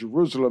go to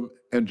Jerusalem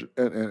and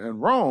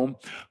Rome,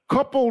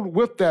 coupled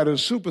with that and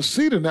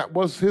superseding that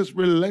was his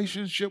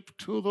relationship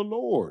to the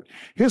Lord,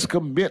 his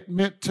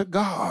commitment to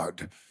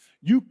God.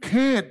 You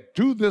can't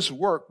do this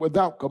work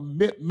without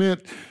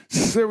commitment,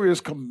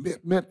 serious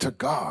commitment to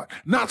God.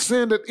 Not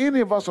saying that any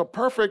of us are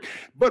perfect,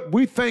 but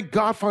we thank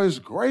God for his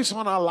grace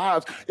on our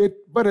lives.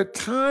 But it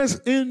ties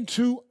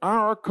into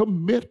our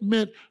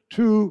commitment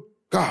to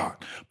God.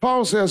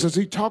 Paul says, as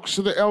he talks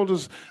to the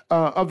elders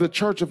of the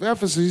church of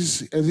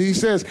Ephesus, as he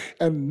says,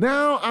 and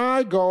now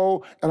I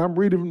go, and I'm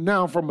reading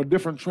now from a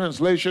different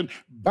translation,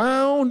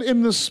 bound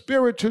in the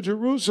spirit to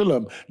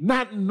Jerusalem,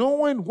 not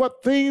knowing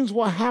what things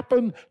will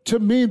happen to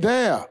me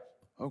there.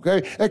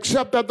 Okay,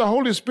 except that the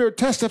Holy Spirit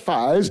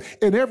testifies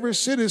in every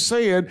city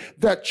saying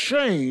that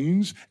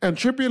chains and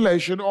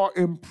tribulation or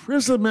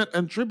imprisonment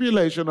and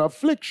tribulation,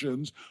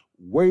 afflictions,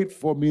 wait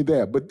for me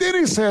there. But then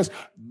he says,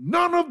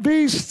 none of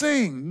these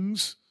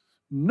things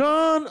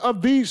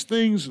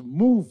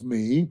move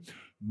me,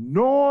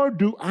 nor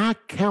do I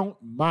count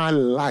my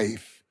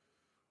life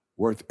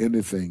worth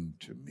anything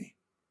to me,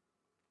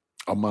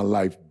 or my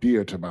life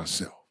dear to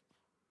myself.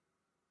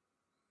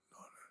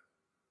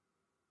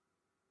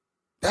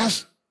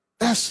 That's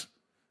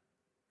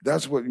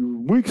what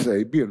we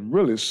say, being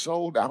really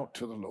sold out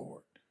to the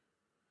Lord.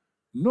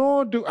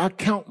 Nor do I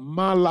count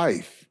my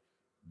life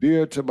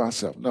dear to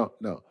myself. No.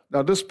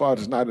 Now, this part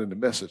is not in the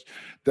message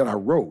that I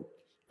wrote.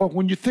 But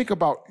when you think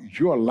about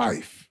your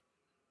life,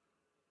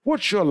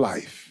 what's your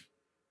life?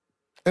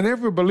 And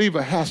every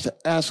believer has to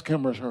ask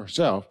him or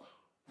herself,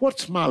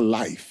 what's my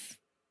life?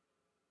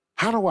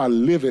 How do I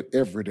live it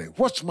every day?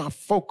 What's my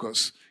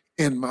focus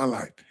in my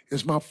life?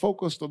 Is my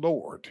focus the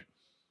Lord?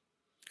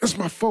 Is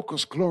my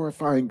focus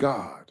glorifying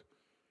God?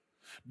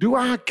 Do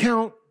I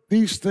count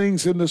these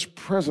things in this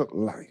present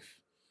life?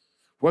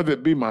 Whether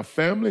it be my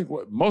family,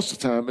 most of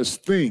the time it's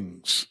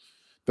things,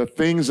 the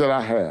things that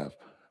I have.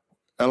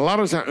 And a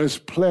lot of times it's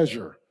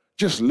pleasure,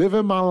 just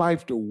living my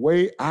life the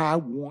way I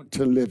want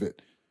to live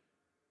it.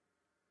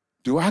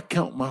 Do I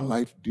count my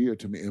life dear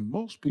to me? And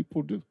most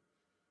people do.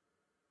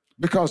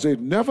 Because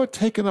they've never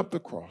taken up the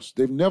cross.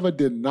 They've never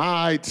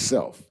denied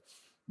self.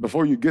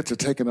 Before you get to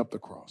taking up the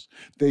cross,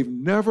 they've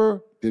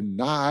never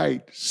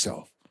denied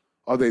self.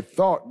 or they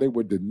thought they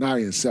were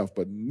denying self,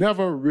 but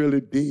never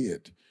really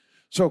did.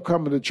 So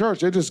coming to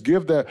church, they just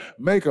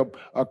make a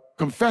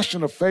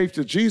confession of faith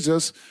to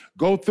Jesus,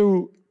 go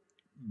through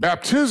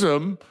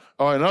baptism,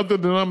 or in other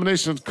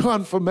denominations,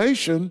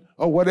 confirmation,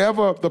 or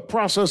whatever the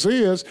process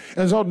is.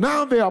 And so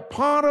now they are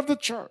part of the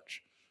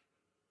church.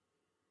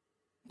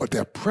 But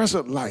their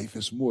present life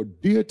is more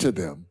dear to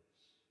them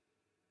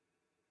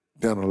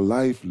than a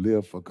life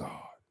lived for God.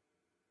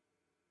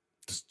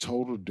 It's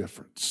total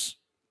difference.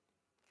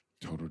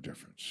 Total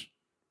difference.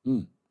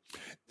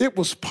 It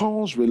was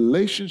Paul's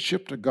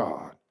relationship to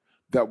God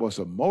that was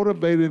a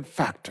motivating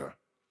factor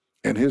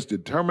in his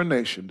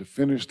determination to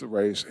finish the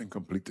race and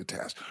complete the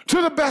task.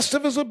 To the best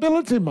of his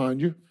ability, mind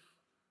you.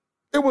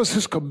 It was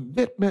his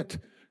commitment.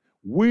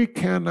 We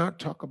cannot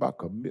talk about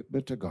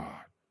commitment to God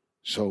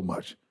so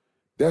much.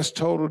 That's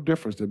total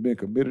difference than being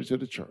committed to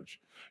the church.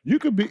 You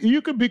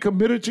can be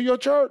committed to your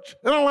church,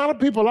 and a lot of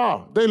people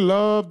are. They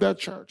love that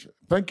church.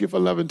 Thank you for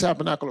loving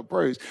Tabernacle of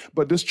Praise,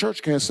 but this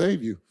church can't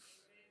save you.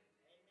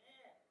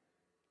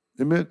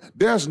 Amen.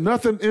 There's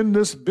nothing in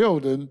this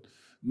building,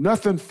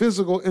 nothing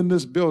physical in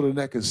this building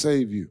that can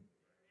save you.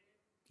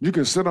 You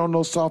can sit on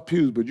those soft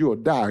pews, but you will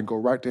die and go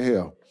right to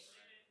hell.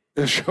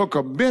 It's your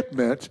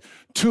commitment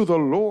to the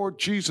Lord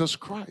Jesus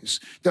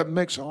Christ that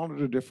makes all of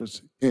the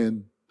difference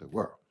in the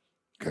world.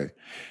 Okay.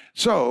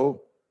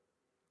 So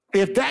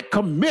if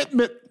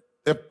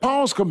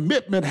Paul's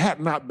commitment had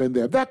not been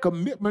there, if that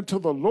commitment to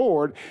the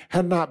Lord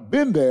had not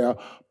been there,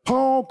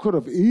 Paul could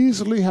have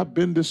easily have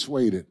been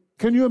dissuaded.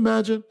 Can you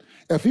imagine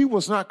if he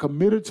was not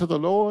committed to the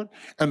Lord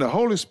and the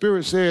Holy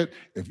Spirit said,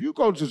 if you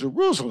go to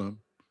Jerusalem,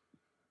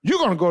 you're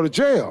going to go to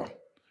jail.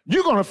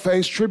 You're going to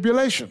face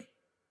tribulation.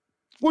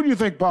 What do you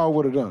think Paul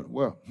would have done?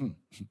 Well,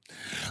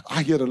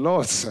 I hear the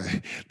Lord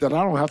say that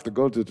I don't have to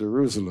go to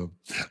Jerusalem.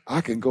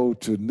 I can go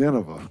to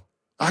Nineveh.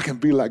 I can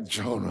be like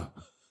Jonah.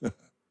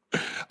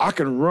 I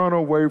can run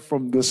away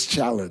from this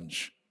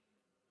challenge.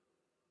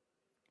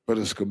 But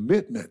his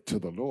commitment to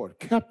the Lord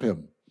kept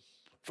him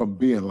from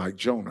being like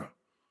Jonah.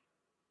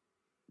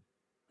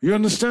 You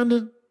understand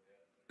it?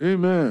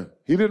 Amen.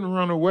 He didn't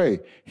run away.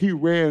 He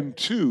ran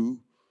to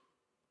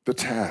the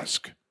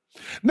task.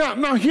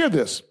 Now hear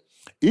this.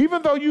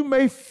 Even though you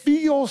may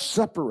feel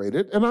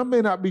separated, and I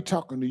may not be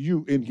talking to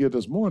you in here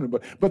this morning,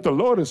 but the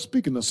Lord is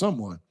speaking to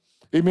someone.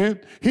 Amen.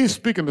 He's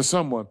speaking to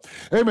someone.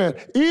 Amen.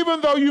 Even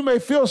though you may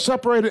feel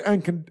separated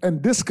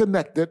and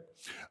disconnected,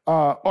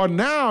 or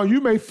now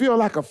you may feel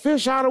like a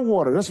fish out of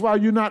water. That's why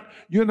you're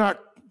not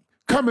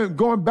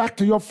going back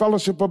to your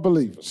fellowship of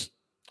believers.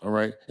 All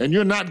right. And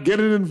you're not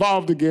getting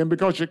involved again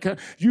because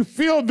you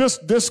feel this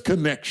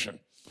disconnection.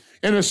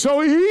 And it's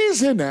so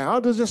easy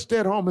now to just stay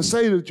at home and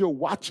say that you're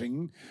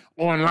watching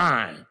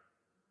online.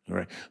 All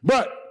right.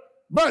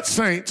 But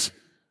saints,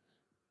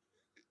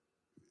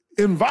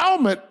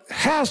 involvement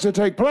has to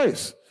take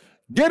place.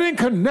 Getting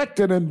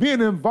connected and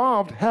being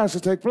involved has to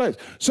take place.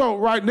 So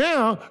right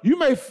now, you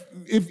may,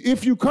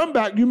 if you come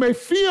back, you may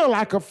feel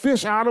like a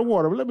fish out of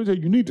water. But let me tell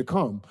you, you need to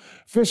come.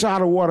 Fish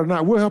out of water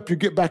now. We'll help you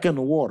get back in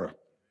the water.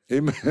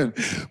 Amen.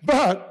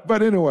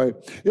 But anyway,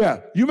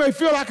 yeah, you may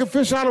feel like a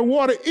fish out of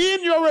water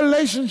in your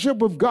relationship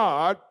with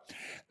God,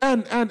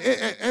 and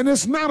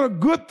it's not a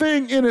good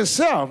thing in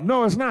itself.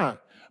 No, it's not.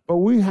 But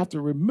we have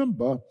to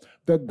remember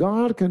that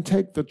God can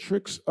take the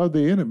tricks of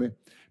the enemy.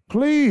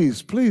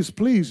 Please, please,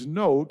 please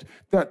note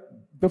that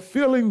the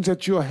feelings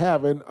that you're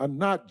having are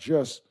not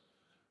just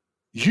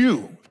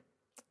you.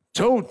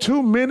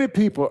 Too many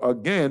people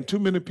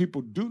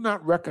do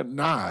not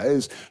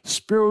recognize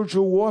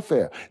spiritual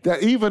warfare.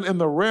 That even in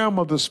the realm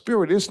of the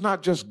spirit, it's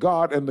not just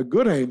God and the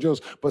good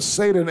angels, but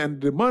Satan and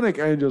demonic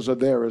angels are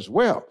there as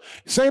well.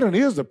 Satan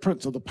is the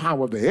prince of the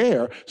power of the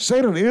air.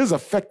 Satan is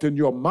affecting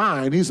your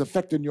mind. He's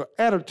affecting your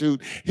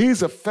attitude.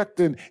 He's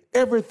affecting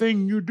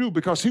everything you do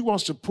because he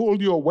wants to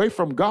pull you away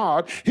from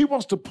God. He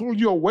wants to pull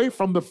you away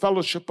from the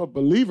fellowship of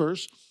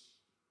believers.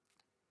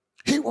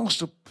 He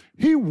wants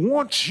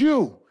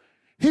you.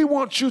 He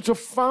wants you to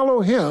follow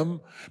him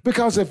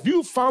because if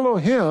you follow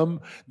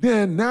him,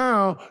 then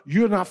now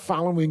you're not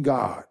following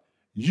God.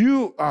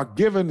 You are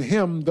giving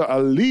him the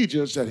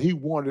allegiance that he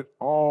wanted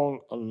all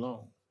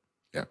along.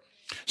 Yeah.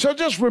 So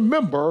just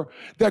remember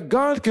that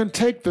God can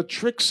take the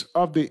tricks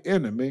of the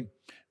enemy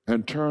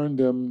and turn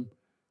them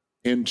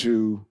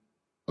into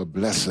a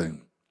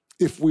blessing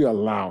if we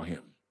allow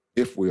him.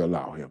 If we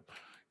allow him.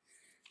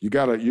 You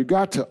got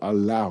to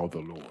allow the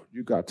Lord.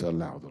 You got to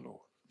allow the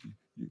Lord.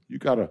 You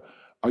got to.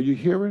 Are you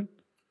hearing?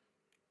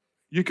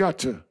 You've got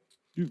to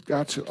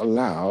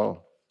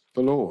allow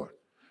the Lord.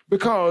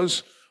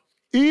 Because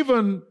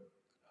even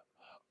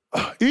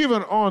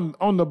on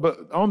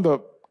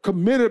the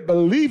committed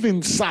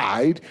believing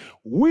side,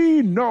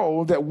 we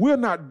know that we're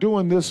not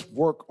doing this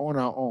work on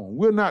our own.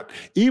 We're not,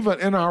 even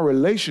in our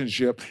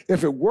relationship,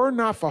 if it were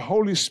not for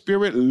Holy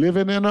Spirit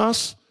living in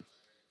us,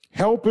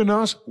 helping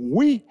us.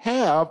 We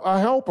have a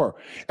helper,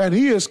 and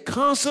he is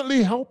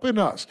constantly helping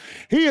us.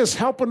 He is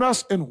helping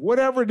us in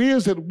whatever it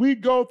is that we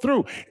go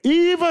through.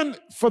 Even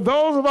for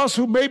those of us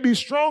who may be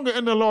stronger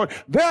in the Lord,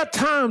 there are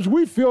times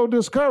we feel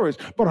discouraged,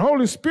 but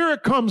Holy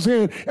Spirit comes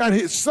in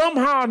and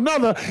somehow or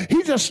another,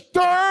 he just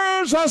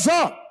stirs us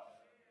up.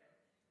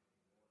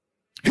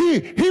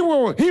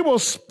 He will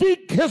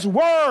speak his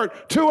word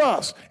to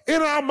us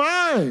in our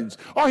minds,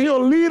 or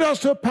he'll lead us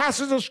to a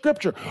passage of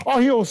scripture,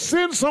 or he'll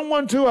send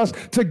someone to us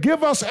to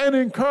give us an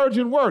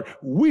encouraging word.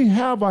 We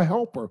have a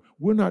helper.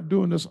 We're not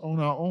doing this on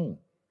our own.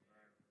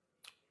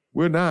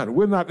 We're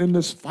not in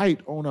this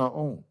fight on our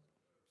own.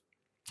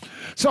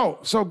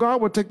 So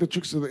God will take the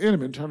tricks of the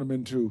enemy and turn them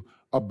into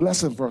a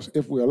blessing for us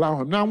if we allow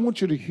him. Now I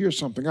want you to hear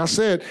something. I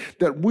said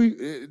that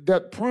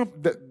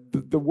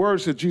the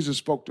words that Jesus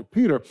spoke to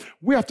Peter,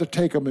 we have to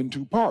take them in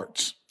two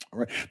parts. All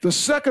right. The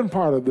second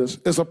part of this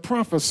is a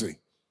prophecy.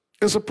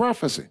 It's a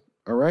prophecy.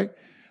 All right.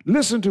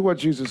 Listen to what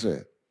Jesus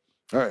said.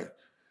 All right.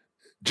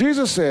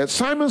 Jesus said,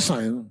 Simon,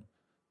 Simon,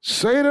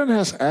 Satan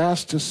has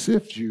asked to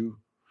sift you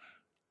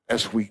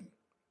as wheat.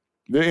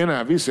 The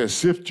NIV says,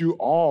 sift you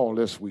all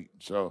as wheat.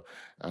 So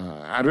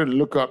I didn't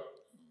look up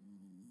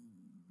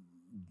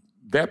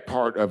that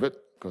part of it,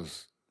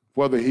 because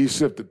whether he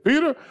sifted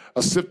Peter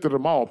or sifted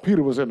them all,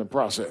 Peter was in the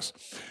process.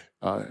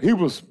 He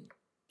was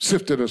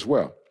sifted as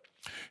well.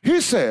 He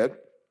said,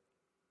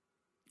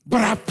 but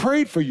I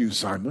prayed for you,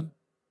 Simon,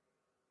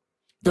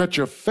 that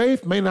your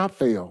faith may not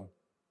fail.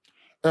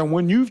 And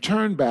when you've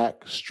turned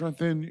back,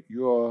 strengthen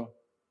your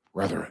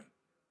brethren.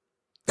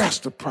 That's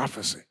the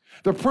prophecy.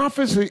 The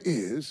prophecy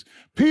is,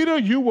 Peter,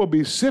 you will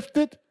be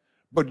sifted,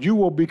 but you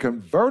will be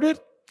converted.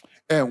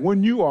 And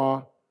when you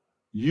are,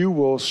 you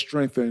will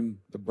strengthen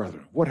the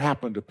brethren. What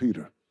happened to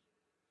Peter?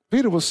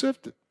 Peter was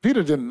sifted.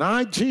 Peter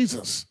denied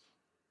Jesus.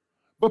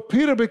 But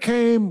Peter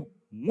became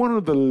one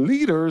of the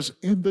leaders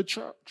in the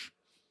church,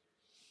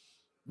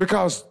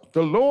 because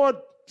the Lord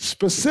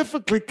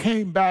specifically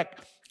came back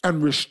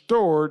and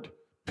restored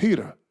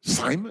Peter.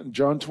 Simon,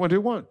 John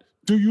 21,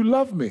 do you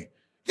love me?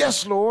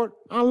 Yes, Lord,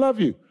 I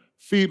love you.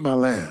 Feed my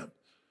lamb.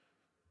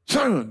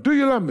 Simon, do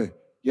you love me?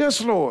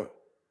 Yes, Lord,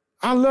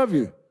 I love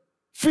you.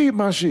 Feed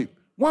my sheep.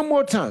 One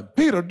more time.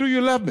 Peter, do you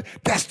love me?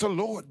 That's the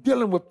Lord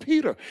dealing with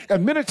Peter.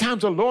 And many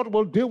times the Lord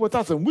will deal with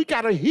us. And we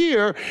got to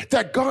hear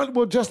that God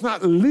will just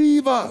not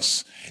leave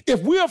us.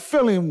 If we are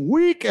feeling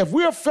weak, if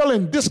we are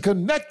feeling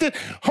disconnected,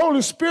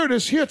 Holy Spirit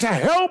is here to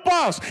help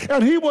us.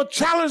 And he will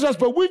challenge us.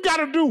 But we've got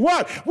to do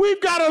what? We've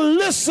got to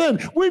listen.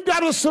 We've got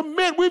to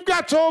submit. We've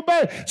got to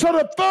obey. So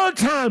the third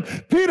time,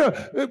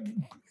 Peter,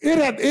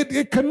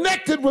 it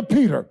connected with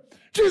Peter.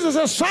 Jesus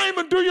says,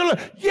 Simon, do you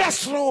love?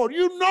 Yes, Lord,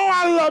 you know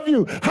I love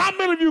you. How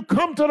many of you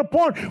come to the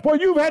point where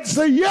you've had to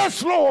say,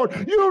 yes, Lord,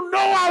 you know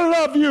I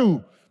love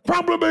you?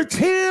 Probably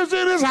tears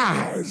in his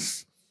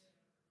eyes.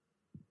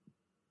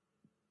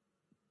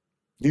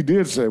 He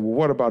did say, well,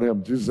 what about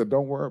him? Jesus said,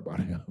 don't worry about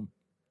him.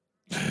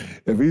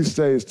 If he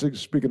stays,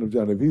 speaking of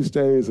John, if he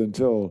stays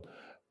until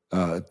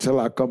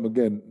I come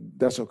again,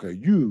 that's okay.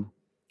 You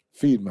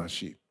feed my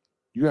sheep.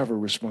 You have a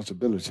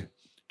responsibility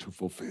to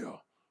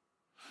fulfill.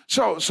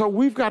 So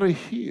we've got to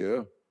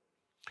hear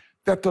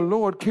that the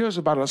Lord cares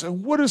about us.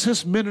 And what is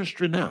his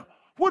ministry now?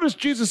 What is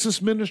Jesus'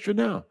 ministry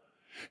now?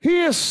 He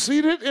is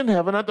seated in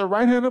heaven at the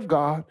right hand of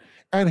God,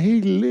 and he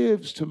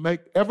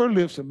ever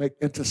lives to make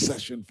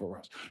intercession for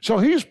us. So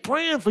he's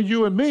praying for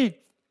you and me.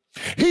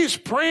 He's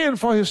praying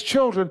for his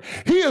children.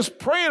 He is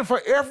praying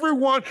for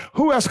everyone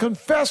who has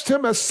confessed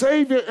him as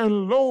Savior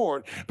and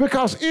Lord,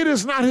 because it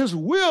is not his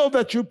will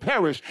that you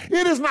perish.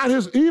 It is not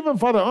his, even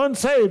for the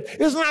unsaved,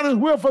 it's not his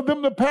will for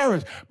them to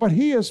perish. But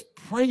he is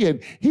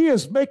praying. He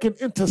is making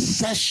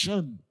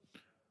intercession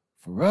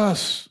for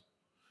us.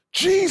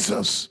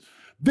 Jesus,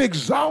 the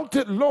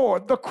exalted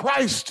Lord, the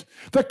Christ,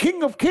 the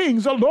King of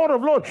Kings, the Lord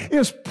of Lords,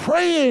 is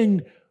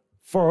praying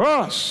for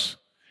us.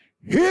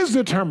 His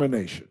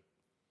determination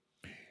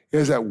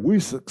is that we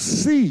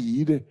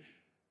succeed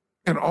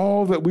in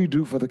all that we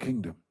do for the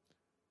kingdom.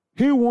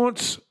 He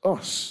wants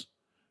us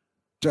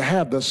to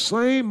have the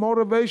same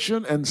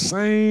motivation and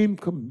same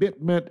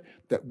commitment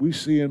that we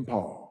see in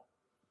Paul,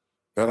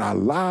 that our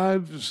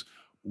lives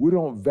we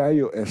don't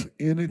value as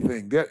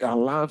anything. That our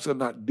lives are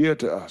not dear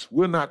to us.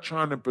 We're not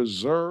trying to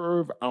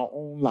preserve our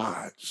own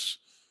lives.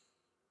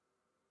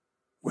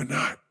 We're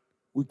not.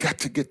 We got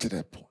to get to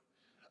that point.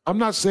 I'm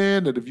not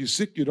saying that if you're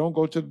sick, you don't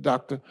go to the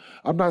doctor.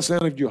 I'm not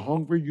saying if you're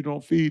hungry, you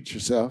don't feed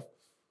yourself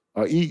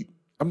or eat.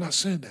 I'm not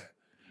saying that.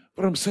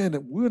 But I'm saying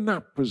that we're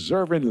not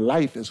preserving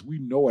life as we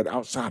know it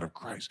outside of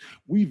Christ.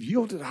 We've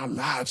yielded our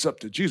lives up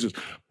to Jesus.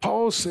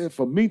 Paul said,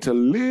 for me to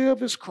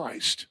live is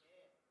Christ.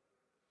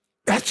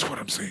 That's what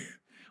I'm saying.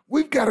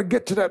 We've got to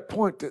get to that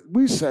point that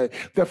we say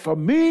that for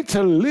me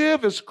to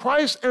live is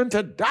Christ and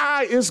to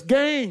die is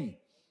gain.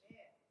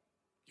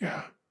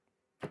 Yeah.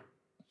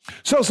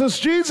 So since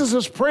Jesus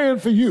is praying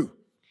for you,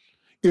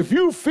 if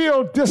you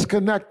feel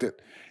disconnected,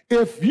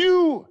 if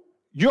you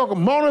your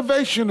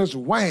motivation has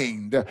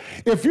waned,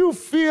 if you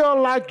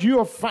feel like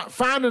you're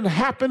finding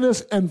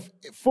happiness and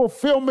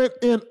fulfillment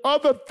in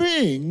other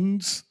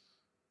things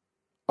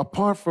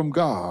apart from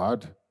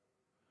God,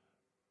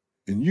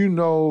 and you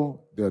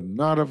know they're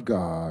not of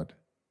God,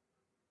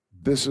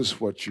 this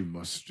is what you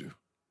must do.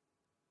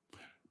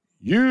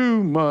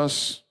 You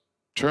must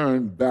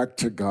turn back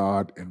to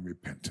God in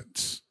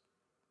repentance.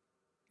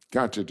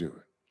 Got to do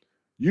it.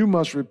 You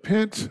must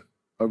repent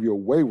of your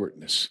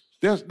waywardness.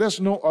 There's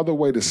no other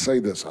way to say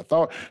this.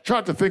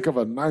 Tried to think of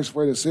a nice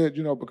way to say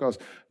it, because,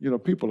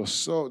 people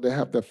are they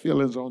have their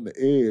feelings on the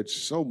edge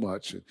so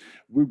much.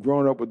 We've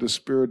grown up with the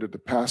spirit that the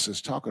pastor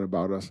is talking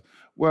about us.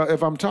 Well,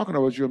 if I'm talking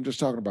about you, I'm just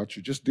talking about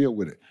you. Just deal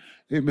with it.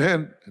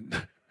 Amen.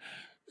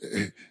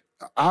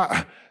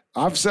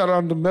 I've sat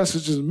on the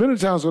messages many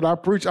times when I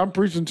preach, I'm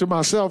preaching to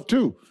myself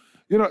too.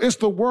 It's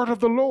the word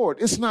of the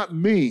Lord. It's not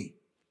me.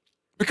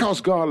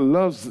 Because God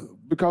loves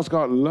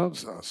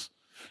us.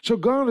 So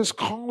God is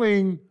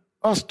calling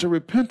us to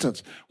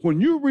repentance.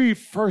 When you read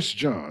 1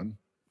 John,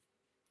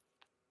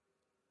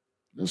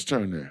 let's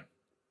turn there.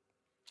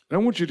 And I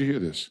want you to hear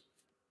this.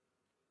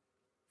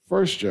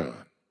 1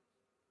 John.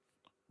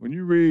 When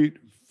you read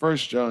 1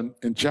 John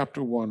in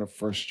chapter 1 of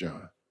 1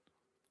 John,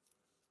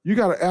 you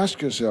got to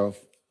ask yourself,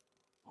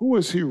 who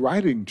is he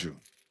writing to?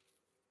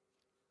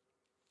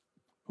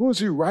 Who is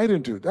he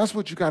writing to? That's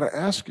what you got to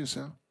ask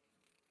yourself.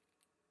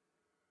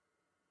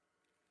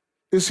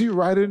 Is he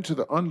writing to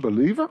the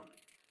unbeliever?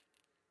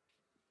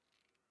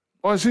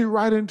 Or is he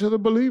writing to the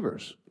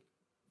believers?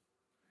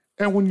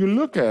 And when you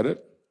look at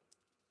it,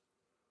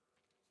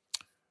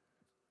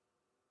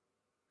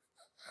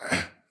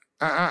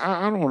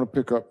 I don't want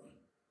to pick up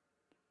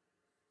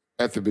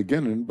at the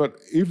beginning, but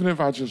even if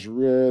I just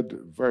read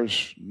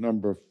verse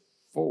number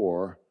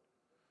 4,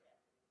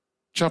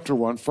 chapter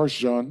 1, 1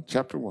 John,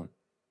 chapter 1.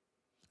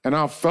 And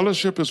our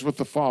fellowship is with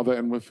the Father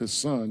and with his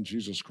Son,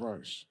 Jesus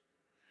Christ.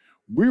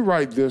 We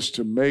write this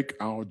to make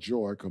our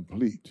joy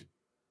complete.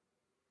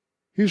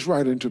 He's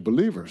writing to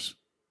believers.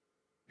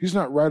 He's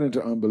not writing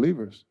to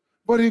unbelievers.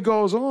 But he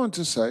goes on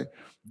to say,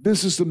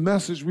 this is the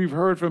message we've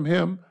heard from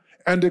him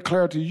and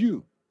declare to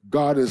you.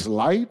 God is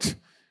light.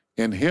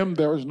 In him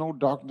there is no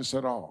darkness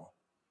at all.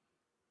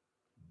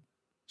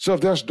 So if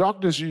there's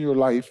darkness in your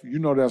life, you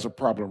know there's a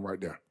problem right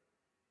there.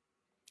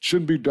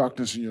 Shouldn't be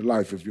darkness in your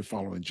life if you're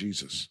following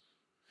Jesus.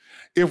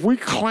 If we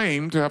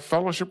claim to have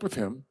fellowship with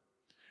him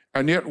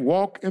and yet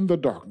walk in the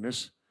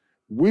darkness,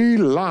 we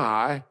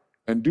lie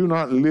and do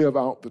not live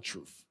out the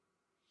truth.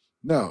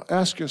 Now,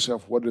 ask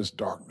yourself, what is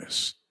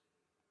darkness?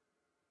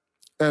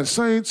 And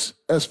saints,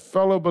 as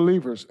fellow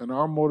believers in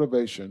our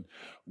motivation,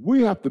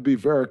 we have to be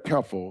very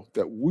careful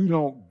that we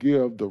don't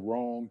give the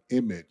wrong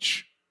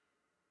image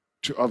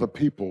to other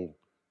people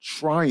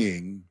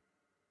trying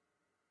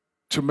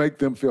to make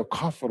them feel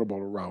comfortable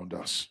around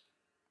us.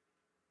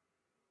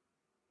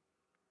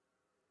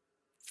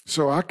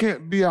 So I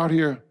can't be out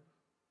here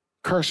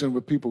cursing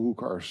with people who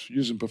curse,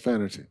 using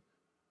profanity,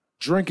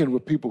 drinking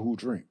with people who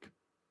drink,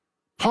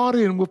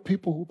 partying with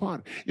people who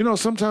party.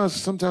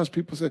 Sometimes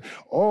people say,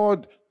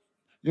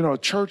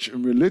 church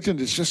and religion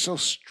is just so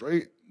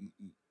straight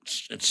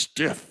and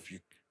stiff. You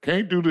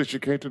can't do this, you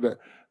can't do that.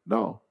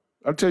 No,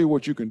 I'll tell you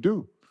what you can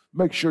do.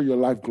 Make sure your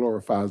life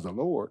glorifies the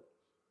Lord.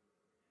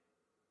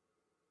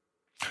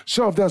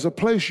 So if there's a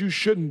place you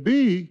shouldn't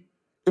be,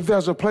 if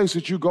there's a place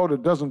that you go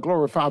that doesn't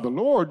glorify the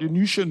Lord, then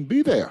you shouldn't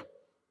be there.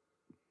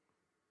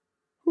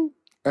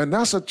 And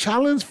that's a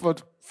challenge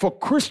for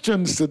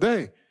Christians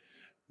today.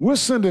 We're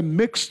sending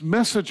mixed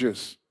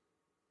messages.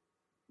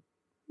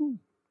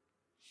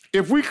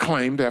 If we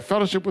claim to have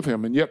fellowship with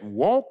him and yet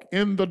walk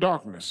in the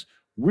darkness,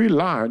 we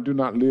lie and do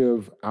not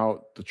live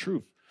out the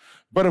truth.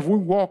 But if we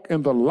walk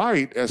in the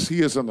light as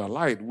he is in the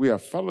light, we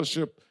have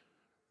fellowship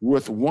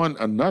with one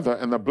another,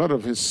 and the blood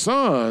of his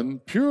Son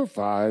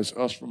purifies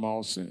us from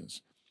all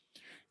sins.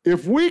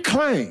 If we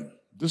claim,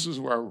 this is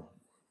where I'm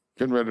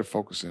getting ready to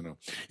focus in on.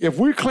 If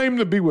we claim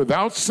to be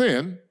without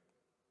sin,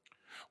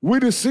 we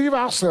deceive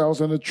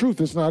ourselves and the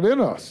truth is not in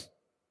us.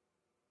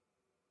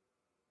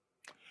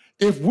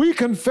 If we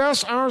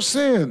confess our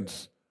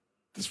sins,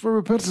 this is where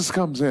repentance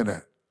comes in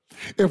at.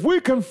 If we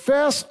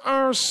confess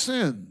our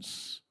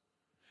sins,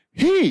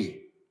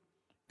 he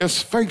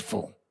is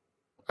faithful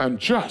and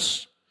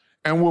just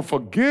and will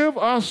forgive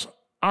us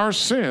our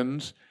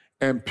sins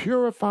and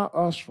purify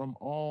us from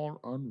all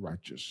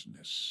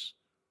unrighteousness.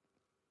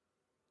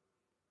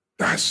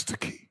 That's the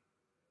key.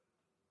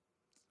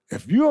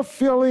 If you're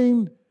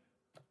feeling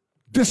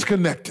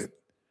disconnected,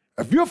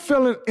 if you're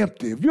feeling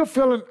empty, if you're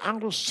feeling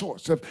out of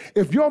sorts,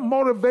 if your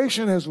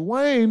motivation has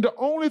waned, the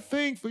only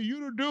thing for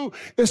you to do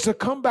is to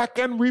come back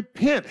and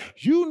repent.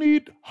 You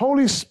need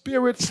Holy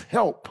Spirit's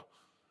help.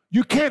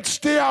 You can't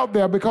stay out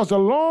there, because the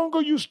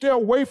longer you stay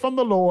away from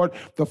the Lord,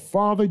 the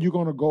farther you're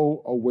going to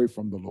go away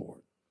from the Lord.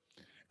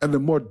 And the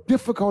more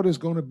difficult it's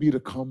going to be to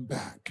come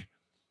back.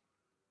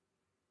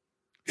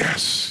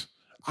 Yes,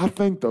 I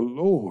thank the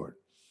Lord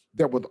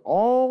that with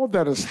all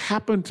that has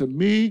happened to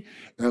me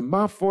and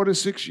my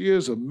 46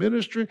 years of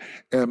ministry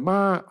and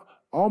my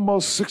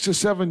almost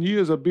 67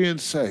 years of being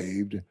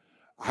saved,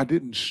 I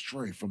didn't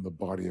stray from the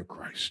body of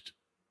Christ.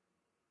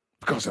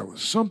 Because there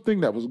was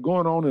something that was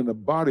going on in the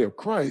body of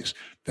Christ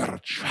that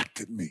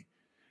attracted me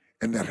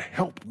and that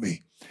helped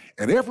me.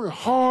 And every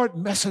hard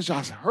message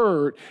I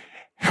heard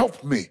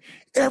helped me.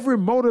 Every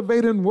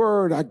motivating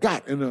word I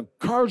got, an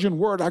encouraging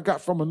word I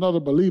got from another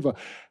believer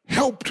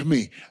helped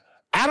me.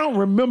 I don't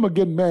remember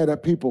getting mad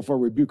at people for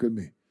rebuking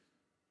me.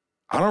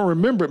 I don't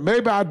remember it.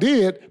 Maybe I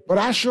did, but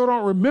I sure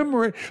don't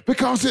remember it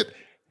because it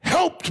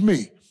helped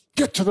me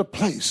get to the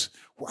place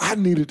where I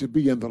needed to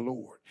be in the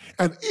Lord.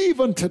 And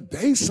even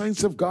today,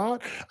 saints of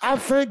God, I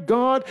thank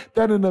God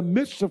that in the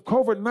midst of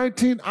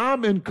COVID-19,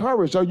 I'm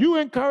encouraged. Are you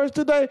encouraged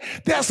today?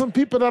 There are some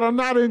people that are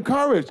not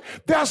encouraged.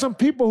 There are some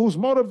people whose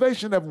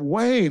motivation have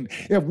waned.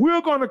 If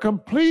we're going to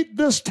complete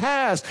this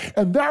task,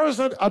 and there is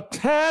a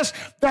task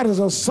that is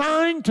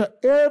assigned to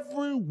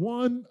every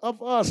one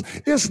of us,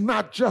 it's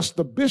not just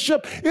the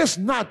bishop, it's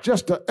not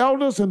just the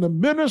elders and the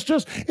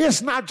ministers,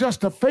 it's not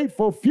just the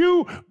faithful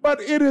few, but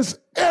it is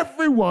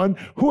everyone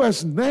who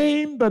has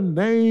named the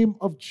name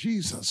of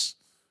Jesus.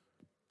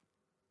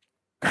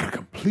 Gotta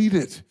complete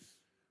it.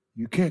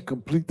 You can't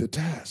complete the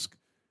task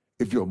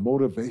if your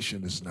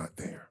motivation is not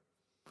there.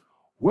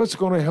 What's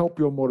going to help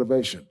your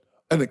motivation?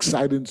 An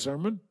exciting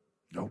sermon?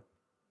 No.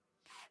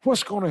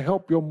 What's going to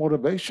help your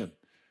motivation?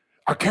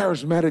 A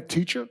charismatic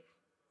teacher?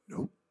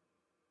 No.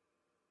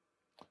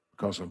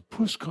 Because when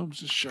push comes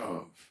to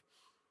shove,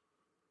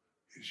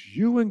 it's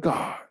you and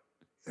God.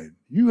 And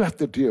you have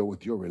to deal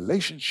with your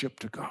relationship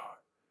to God.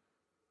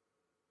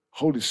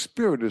 Holy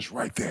Spirit is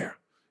right there.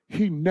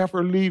 He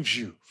never leaves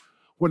you.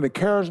 When the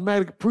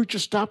charismatic preacher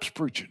stops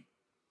preaching,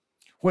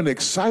 when the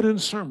exciting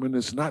sermon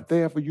is not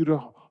there for you to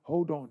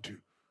hold on to,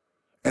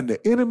 and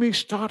the enemy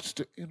starts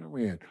to enter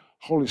in,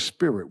 Holy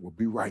Spirit will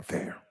be right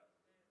there.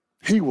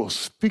 He will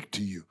speak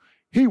to you.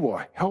 He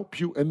will help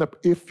you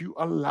if you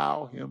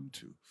allow him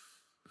to.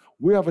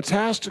 We have a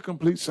task to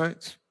complete,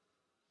 saints.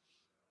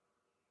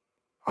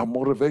 Our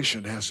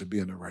motivation has to be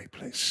in the right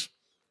place.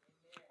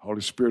 Holy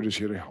Spirit is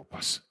here to help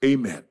us.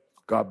 Amen.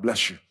 God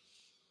bless you.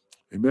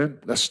 Amen.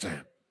 Let's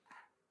stand.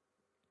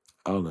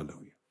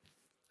 Hallelujah.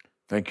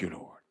 Thank you,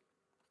 Lord.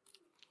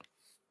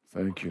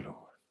 Thank you, Lord.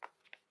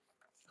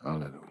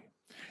 Hallelujah.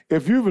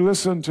 If you've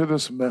listened to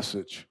this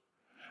message,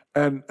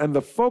 and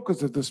the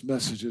focus of this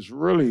message has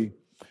really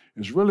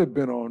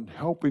been on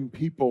helping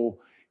people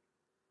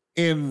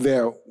in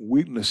their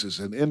weaknesses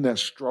and in their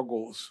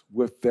struggles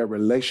with their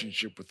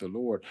relationship with the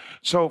Lord.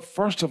 So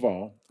first of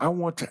all, I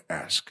want to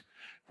ask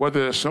whether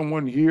there's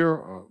someone here,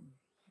 or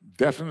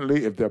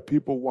definitely if there are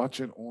people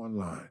watching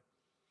online,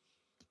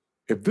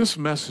 if this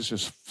message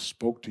has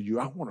spoke to you,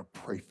 I want to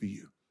pray for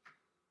you.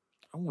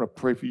 I want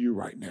to pray for you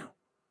right now.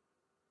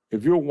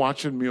 If you're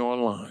watching me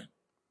online,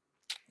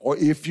 or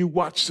if you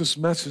watch this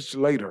message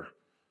later,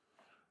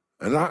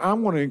 and I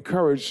want to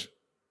encourage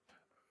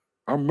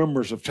our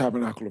members of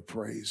Tabernacle of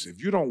Praise.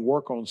 If you don't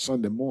work on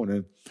Sunday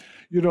morning,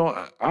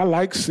 I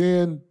like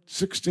seeing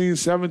 16,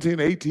 17,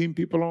 18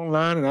 people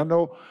online, and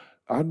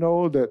I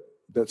know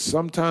that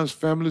sometimes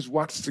families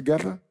watch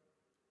together,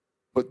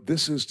 but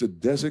this is the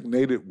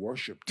designated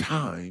worship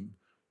time,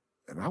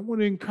 and I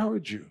want to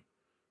encourage you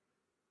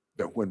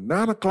that when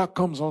 9 o'clock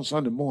comes on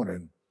Sunday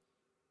morning,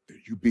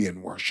 that you be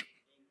in worship.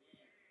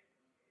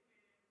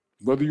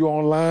 Whether you're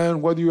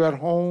online, whether you're at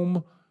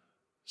home,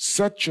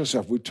 set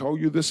yourself. We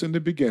told you this in the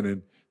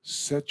beginning.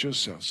 Set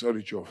yourself so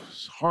that your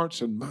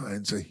hearts and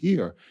minds are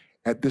here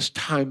at this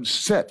time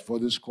set for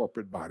this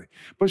corporate body.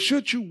 But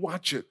should you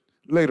watch it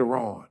later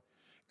on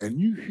and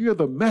you hear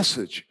the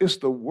message, it's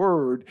the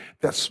word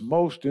that's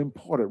most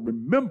important.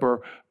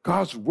 Remember,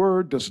 God's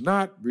word does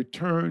not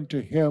return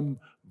to him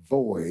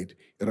void.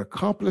 It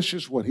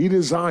accomplishes what he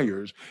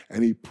desires,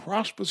 and he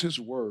prospers his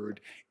word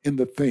in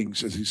the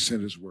things as he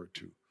sent his word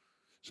to.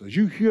 So as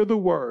you hear the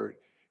word,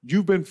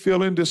 you've been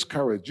feeling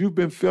discouraged. You've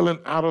been feeling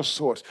out of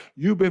sorts.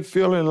 You've been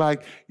feeling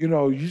like,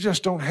 you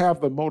just don't have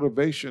the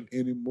motivation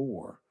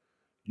anymore.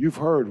 You've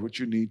heard what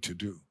you need to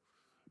do.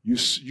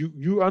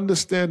 You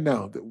understand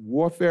now that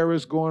warfare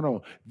is going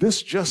on.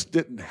 This just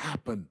didn't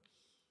happen.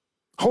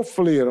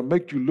 Hopefully it'll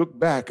make you look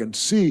back and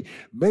see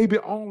maybe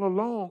all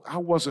along I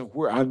wasn't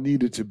where I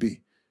needed to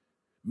be.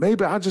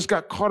 Maybe I just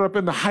got caught up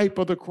in the hype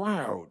of the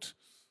crowd.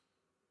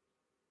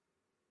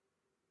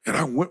 And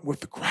I went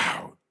with the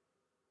crowd.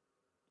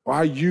 Or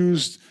I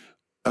used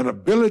an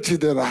ability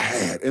that I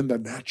had in the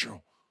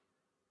natural,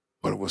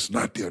 but it was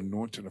not the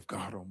anointing of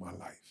God on my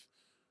life.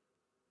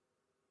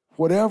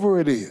 Whatever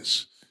it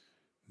is,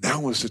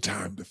 now is the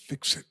time to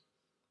fix it,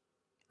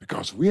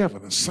 because we have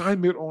an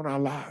assignment on our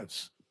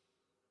lives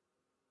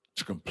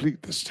to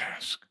complete this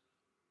task.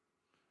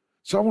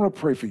 So I want to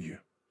pray for you.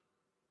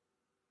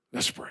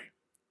 Let's pray.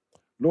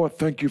 Lord,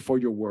 thank you for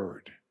your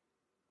word.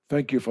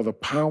 Thank you for the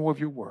power of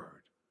your word.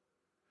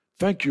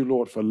 Thank you,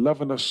 Lord, for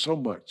loving us so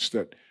much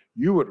that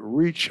you would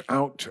reach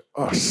out to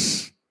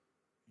us,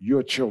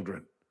 your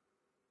children,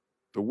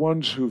 the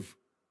ones who've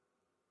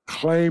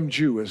claimed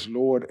you as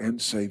Lord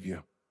and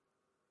Savior.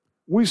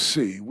 We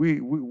see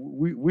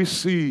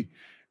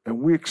and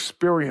we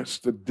experience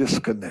the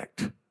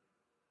disconnect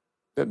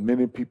that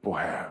many people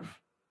have.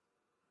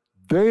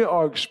 They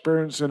are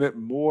experiencing it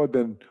more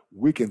than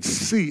we can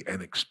see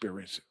and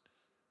experience it.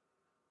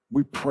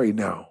 We pray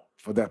now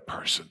for that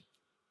person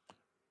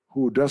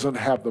who doesn't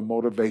have the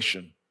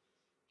motivation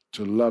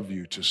to love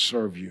you, to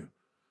serve you,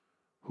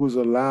 who's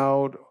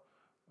allowed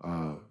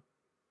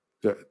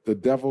the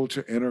devil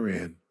to enter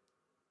in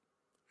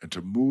and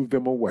to move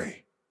them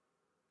away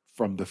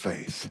from the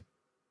faith.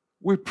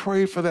 We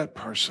pray for that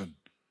person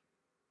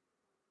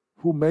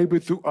who maybe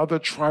through other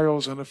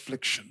trials and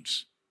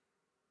afflictions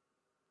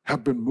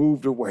have been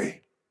moved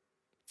away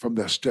from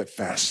their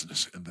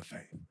steadfastness in the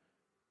faith.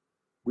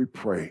 We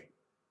pray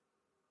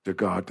to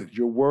God that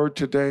your word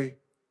today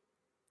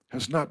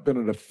has not been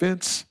an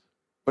offense,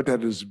 but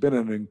that it has been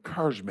an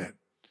encouragement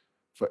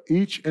for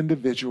each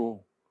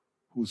individual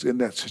who's in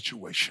that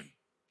situation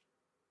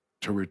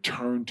to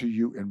return to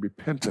you in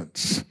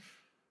repentance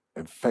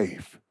and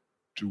faith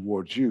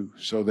towards you,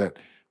 so that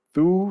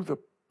through the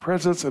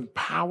presence and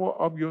power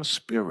of your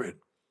Spirit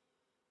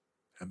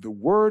and the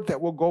word that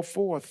will go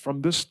forth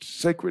from this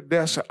sacred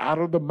desk out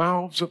of the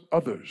mouths of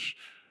others,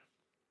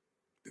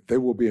 that they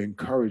will be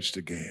encouraged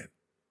again,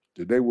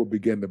 that they will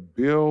begin to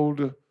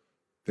build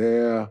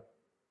their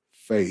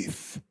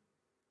faith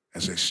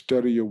as they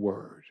study your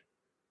word,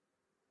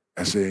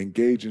 as they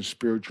engage in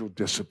spiritual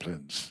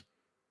disciplines,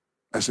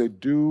 as they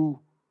do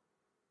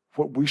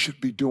what we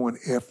should be doing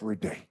every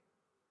day.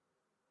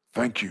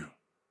 Thank you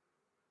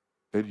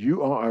that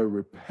you are a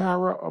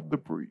repairer of the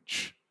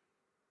breach,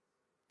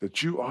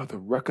 that you are the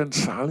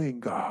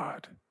reconciling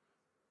God.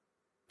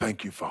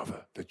 Thank you,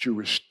 Father, that you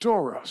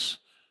restore us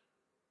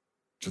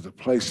to the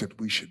place that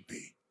we should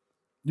be.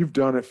 You've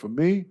done it for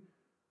me.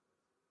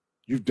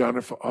 You've done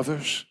it for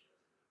others.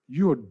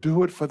 You'll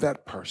do it for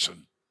that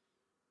person.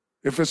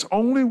 If it's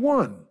only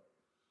one,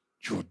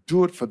 you'll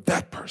do it for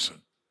that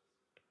person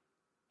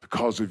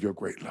because of your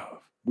great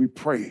love. We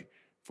pray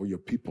for your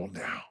people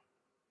now.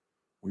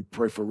 We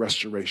pray for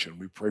restoration.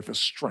 We pray for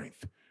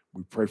strength.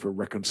 We pray for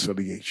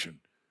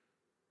reconciliation.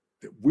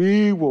 That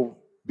we will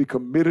be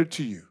committed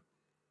to you,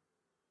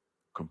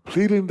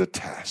 completing the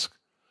task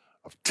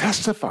of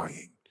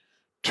testifying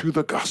to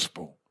the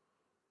gospel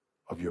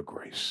of your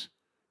grace.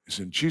 It's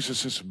in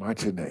Jesus'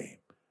 mighty name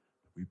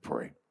we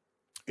pray.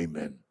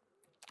 Amen.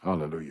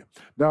 Hallelujah.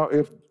 Now,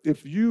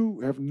 if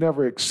you have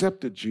never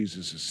accepted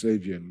Jesus as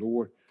Savior and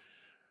Lord,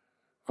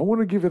 I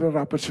want to give you that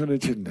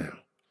opportunity now.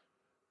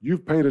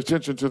 You've paid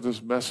attention to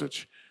this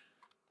message.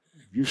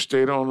 If you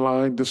stayed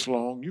online this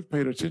long, you've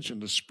paid attention.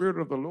 The Spirit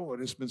of the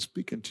Lord has been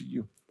speaking to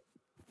you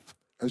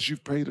as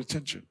you've paid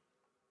attention.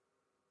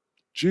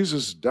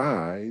 Jesus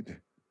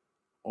died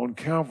on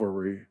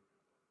Calvary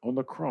on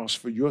the cross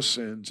for your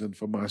sins and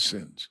for my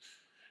sins.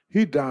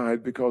 He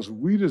died because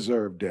we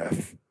deserve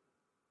death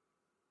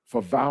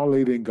for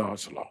violating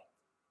God's law.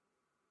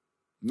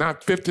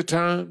 Not 50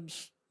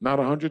 times, not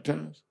 100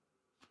 times,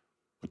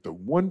 but the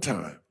one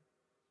time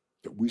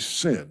that we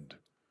sinned.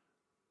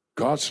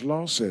 God's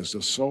law says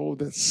the soul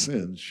that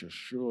sins shall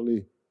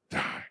surely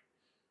die.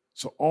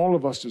 So all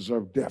of us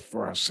deserve death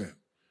for our sin.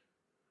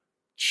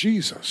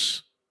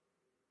 Jesus,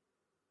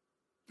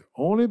 the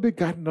only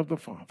begotten of the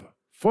Father,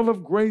 full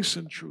of grace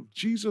and truth,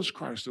 Jesus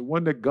Christ, the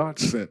one that God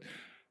sent,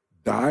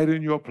 died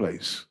in your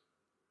place,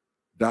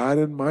 died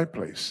in my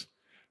place,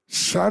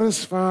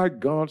 satisfied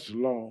God's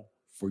law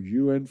for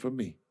you and for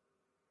me.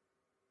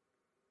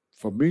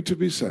 For me to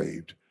be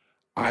saved,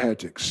 I had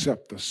to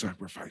accept the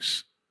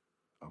sacrifice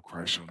of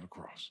Christ on the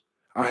cross.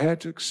 I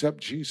had to accept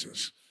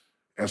Jesus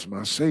as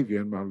my Savior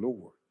and my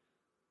Lord.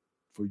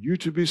 For you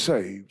to be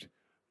saved,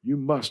 you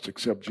must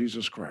accept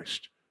Jesus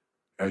Christ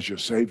as your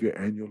Savior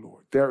and your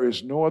Lord. There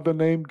is no other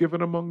name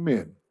given among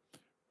men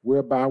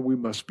whereby we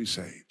must be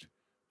saved.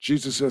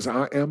 Jesus says,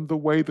 I am the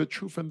way, the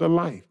truth, and the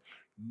life.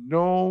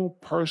 No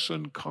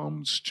person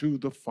comes to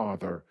the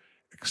Father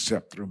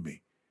except through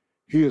me.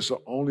 He is the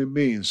only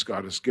means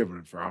God has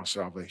given for our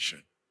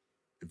salvation.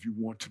 If you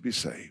want to be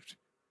saved,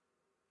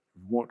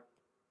 if you want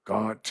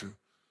God to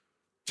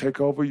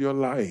take over your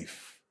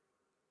life,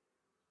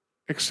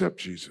 accept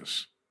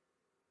Jesus.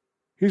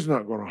 He's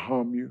not going to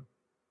harm you.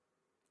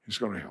 He's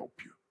going to help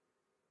you.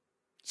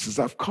 He says,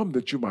 I've come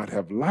that you might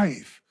have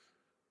life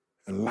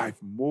and life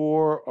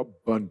more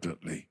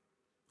abundantly.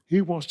 He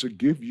wants to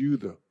give you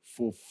the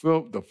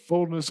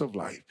fullness of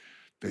life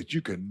that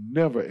you can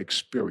never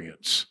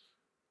experience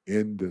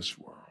in this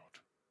world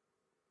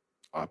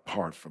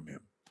apart from him.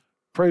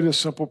 Pray this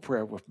simple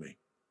prayer with me,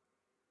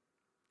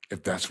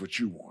 if that's what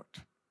you want.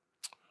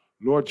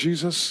 Lord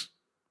Jesus,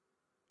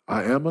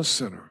 I am a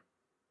sinner.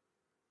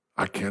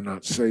 I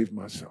cannot save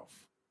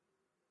myself.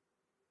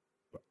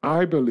 But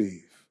I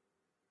believe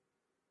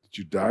that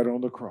you died on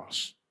the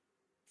cross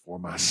for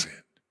my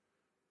sin.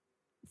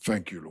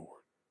 Thank you, Lord.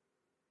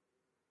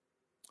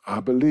 I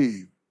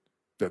believe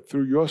that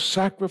through your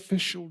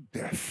sacrificial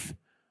death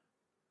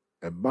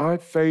and my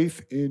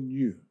faith in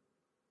you,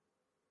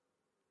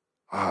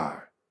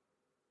 I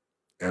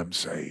am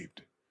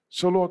saved.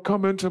 So, Lord,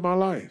 come into my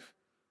life.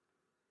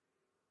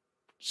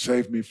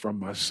 Save me from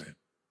my sin.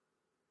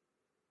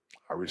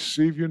 I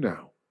receive you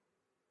now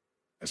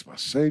as my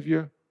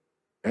Savior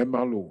and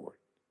my Lord.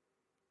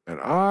 And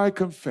I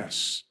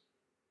confess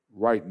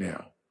right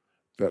now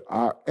that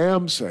I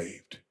am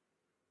saved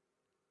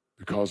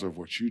because of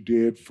what you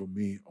did for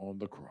me on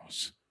the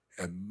cross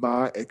and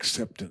my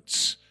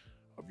acceptance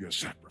of your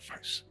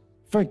sacrifice.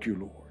 Thank you,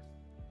 Lord.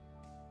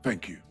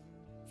 Thank you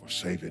for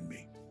saving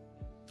me.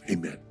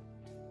 Amen.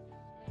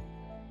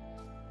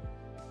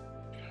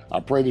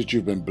 I pray that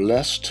you've been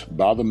blessed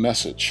by the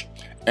message.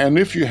 And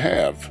if you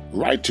have,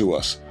 write to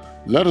us.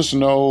 Let us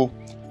know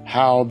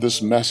how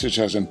this message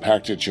has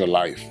impacted your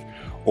life,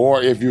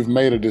 or if you've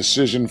made a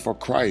decision for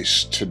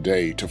Christ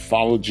today to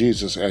follow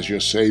Jesus as your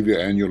Savior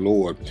and your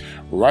Lord.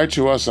 Write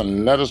to us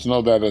and let us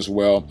know that as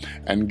well,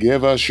 and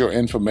give us your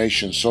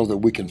information so that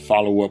we can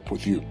follow up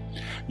with you.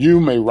 You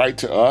may write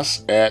to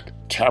us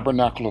at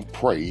Tabernacle of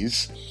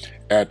Praise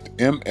at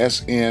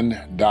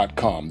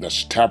msn.com.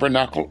 That's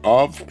Tabernacle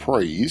of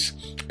Praise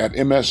at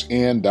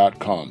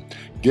msn.com.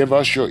 Give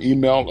us your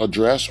email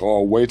address or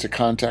a way to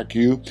contact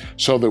you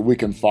so that we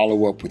can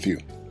follow up with you.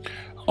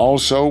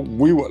 Also,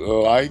 we would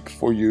like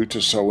for you to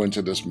sow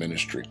into this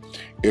ministry.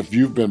 If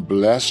you've been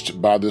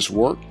blessed by this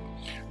work,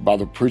 by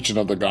the preaching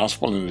of the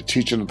gospel and the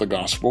teaching of the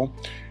gospel,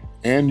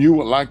 and you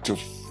would like to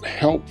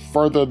help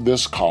further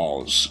this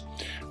cause,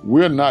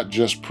 we're not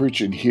just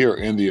preaching here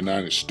in the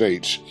United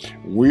States.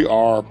 We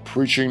are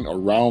preaching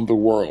around the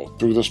world.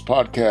 Through this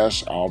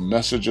podcast, our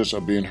messages are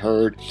being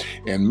heard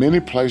in many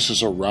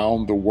places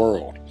around the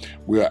world.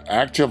 We are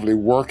actively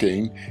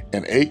working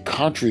in 8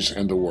 countries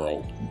in the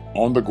world,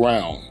 on the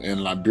ground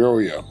in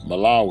Liberia,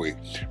 Malawi,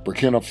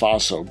 Burkina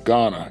Faso,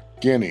 Ghana,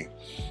 Guinea,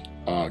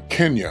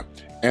 Kenya,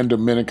 and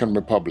Dominican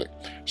Republic.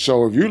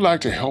 So if you'd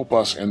like to help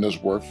us in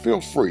this work, feel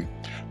free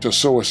to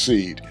sow a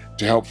seed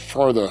to help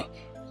further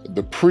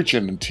the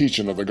preaching and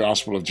teaching of the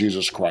gospel of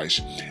Jesus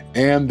Christ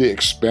and the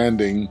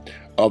expanding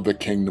of the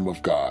kingdom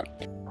of God.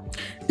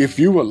 If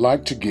you would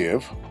like to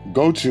give,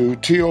 go to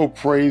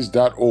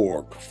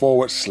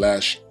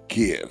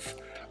topraise.org/give.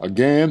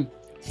 Again,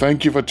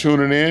 thank you for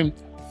tuning in.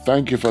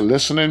 Thank you for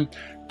listening.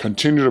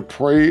 Continue to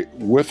pray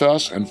with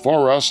us and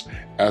for us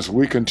as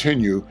we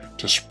continue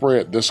to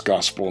spread this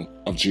gospel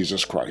of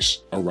Jesus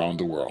Christ around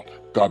the world.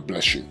 God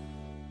bless you.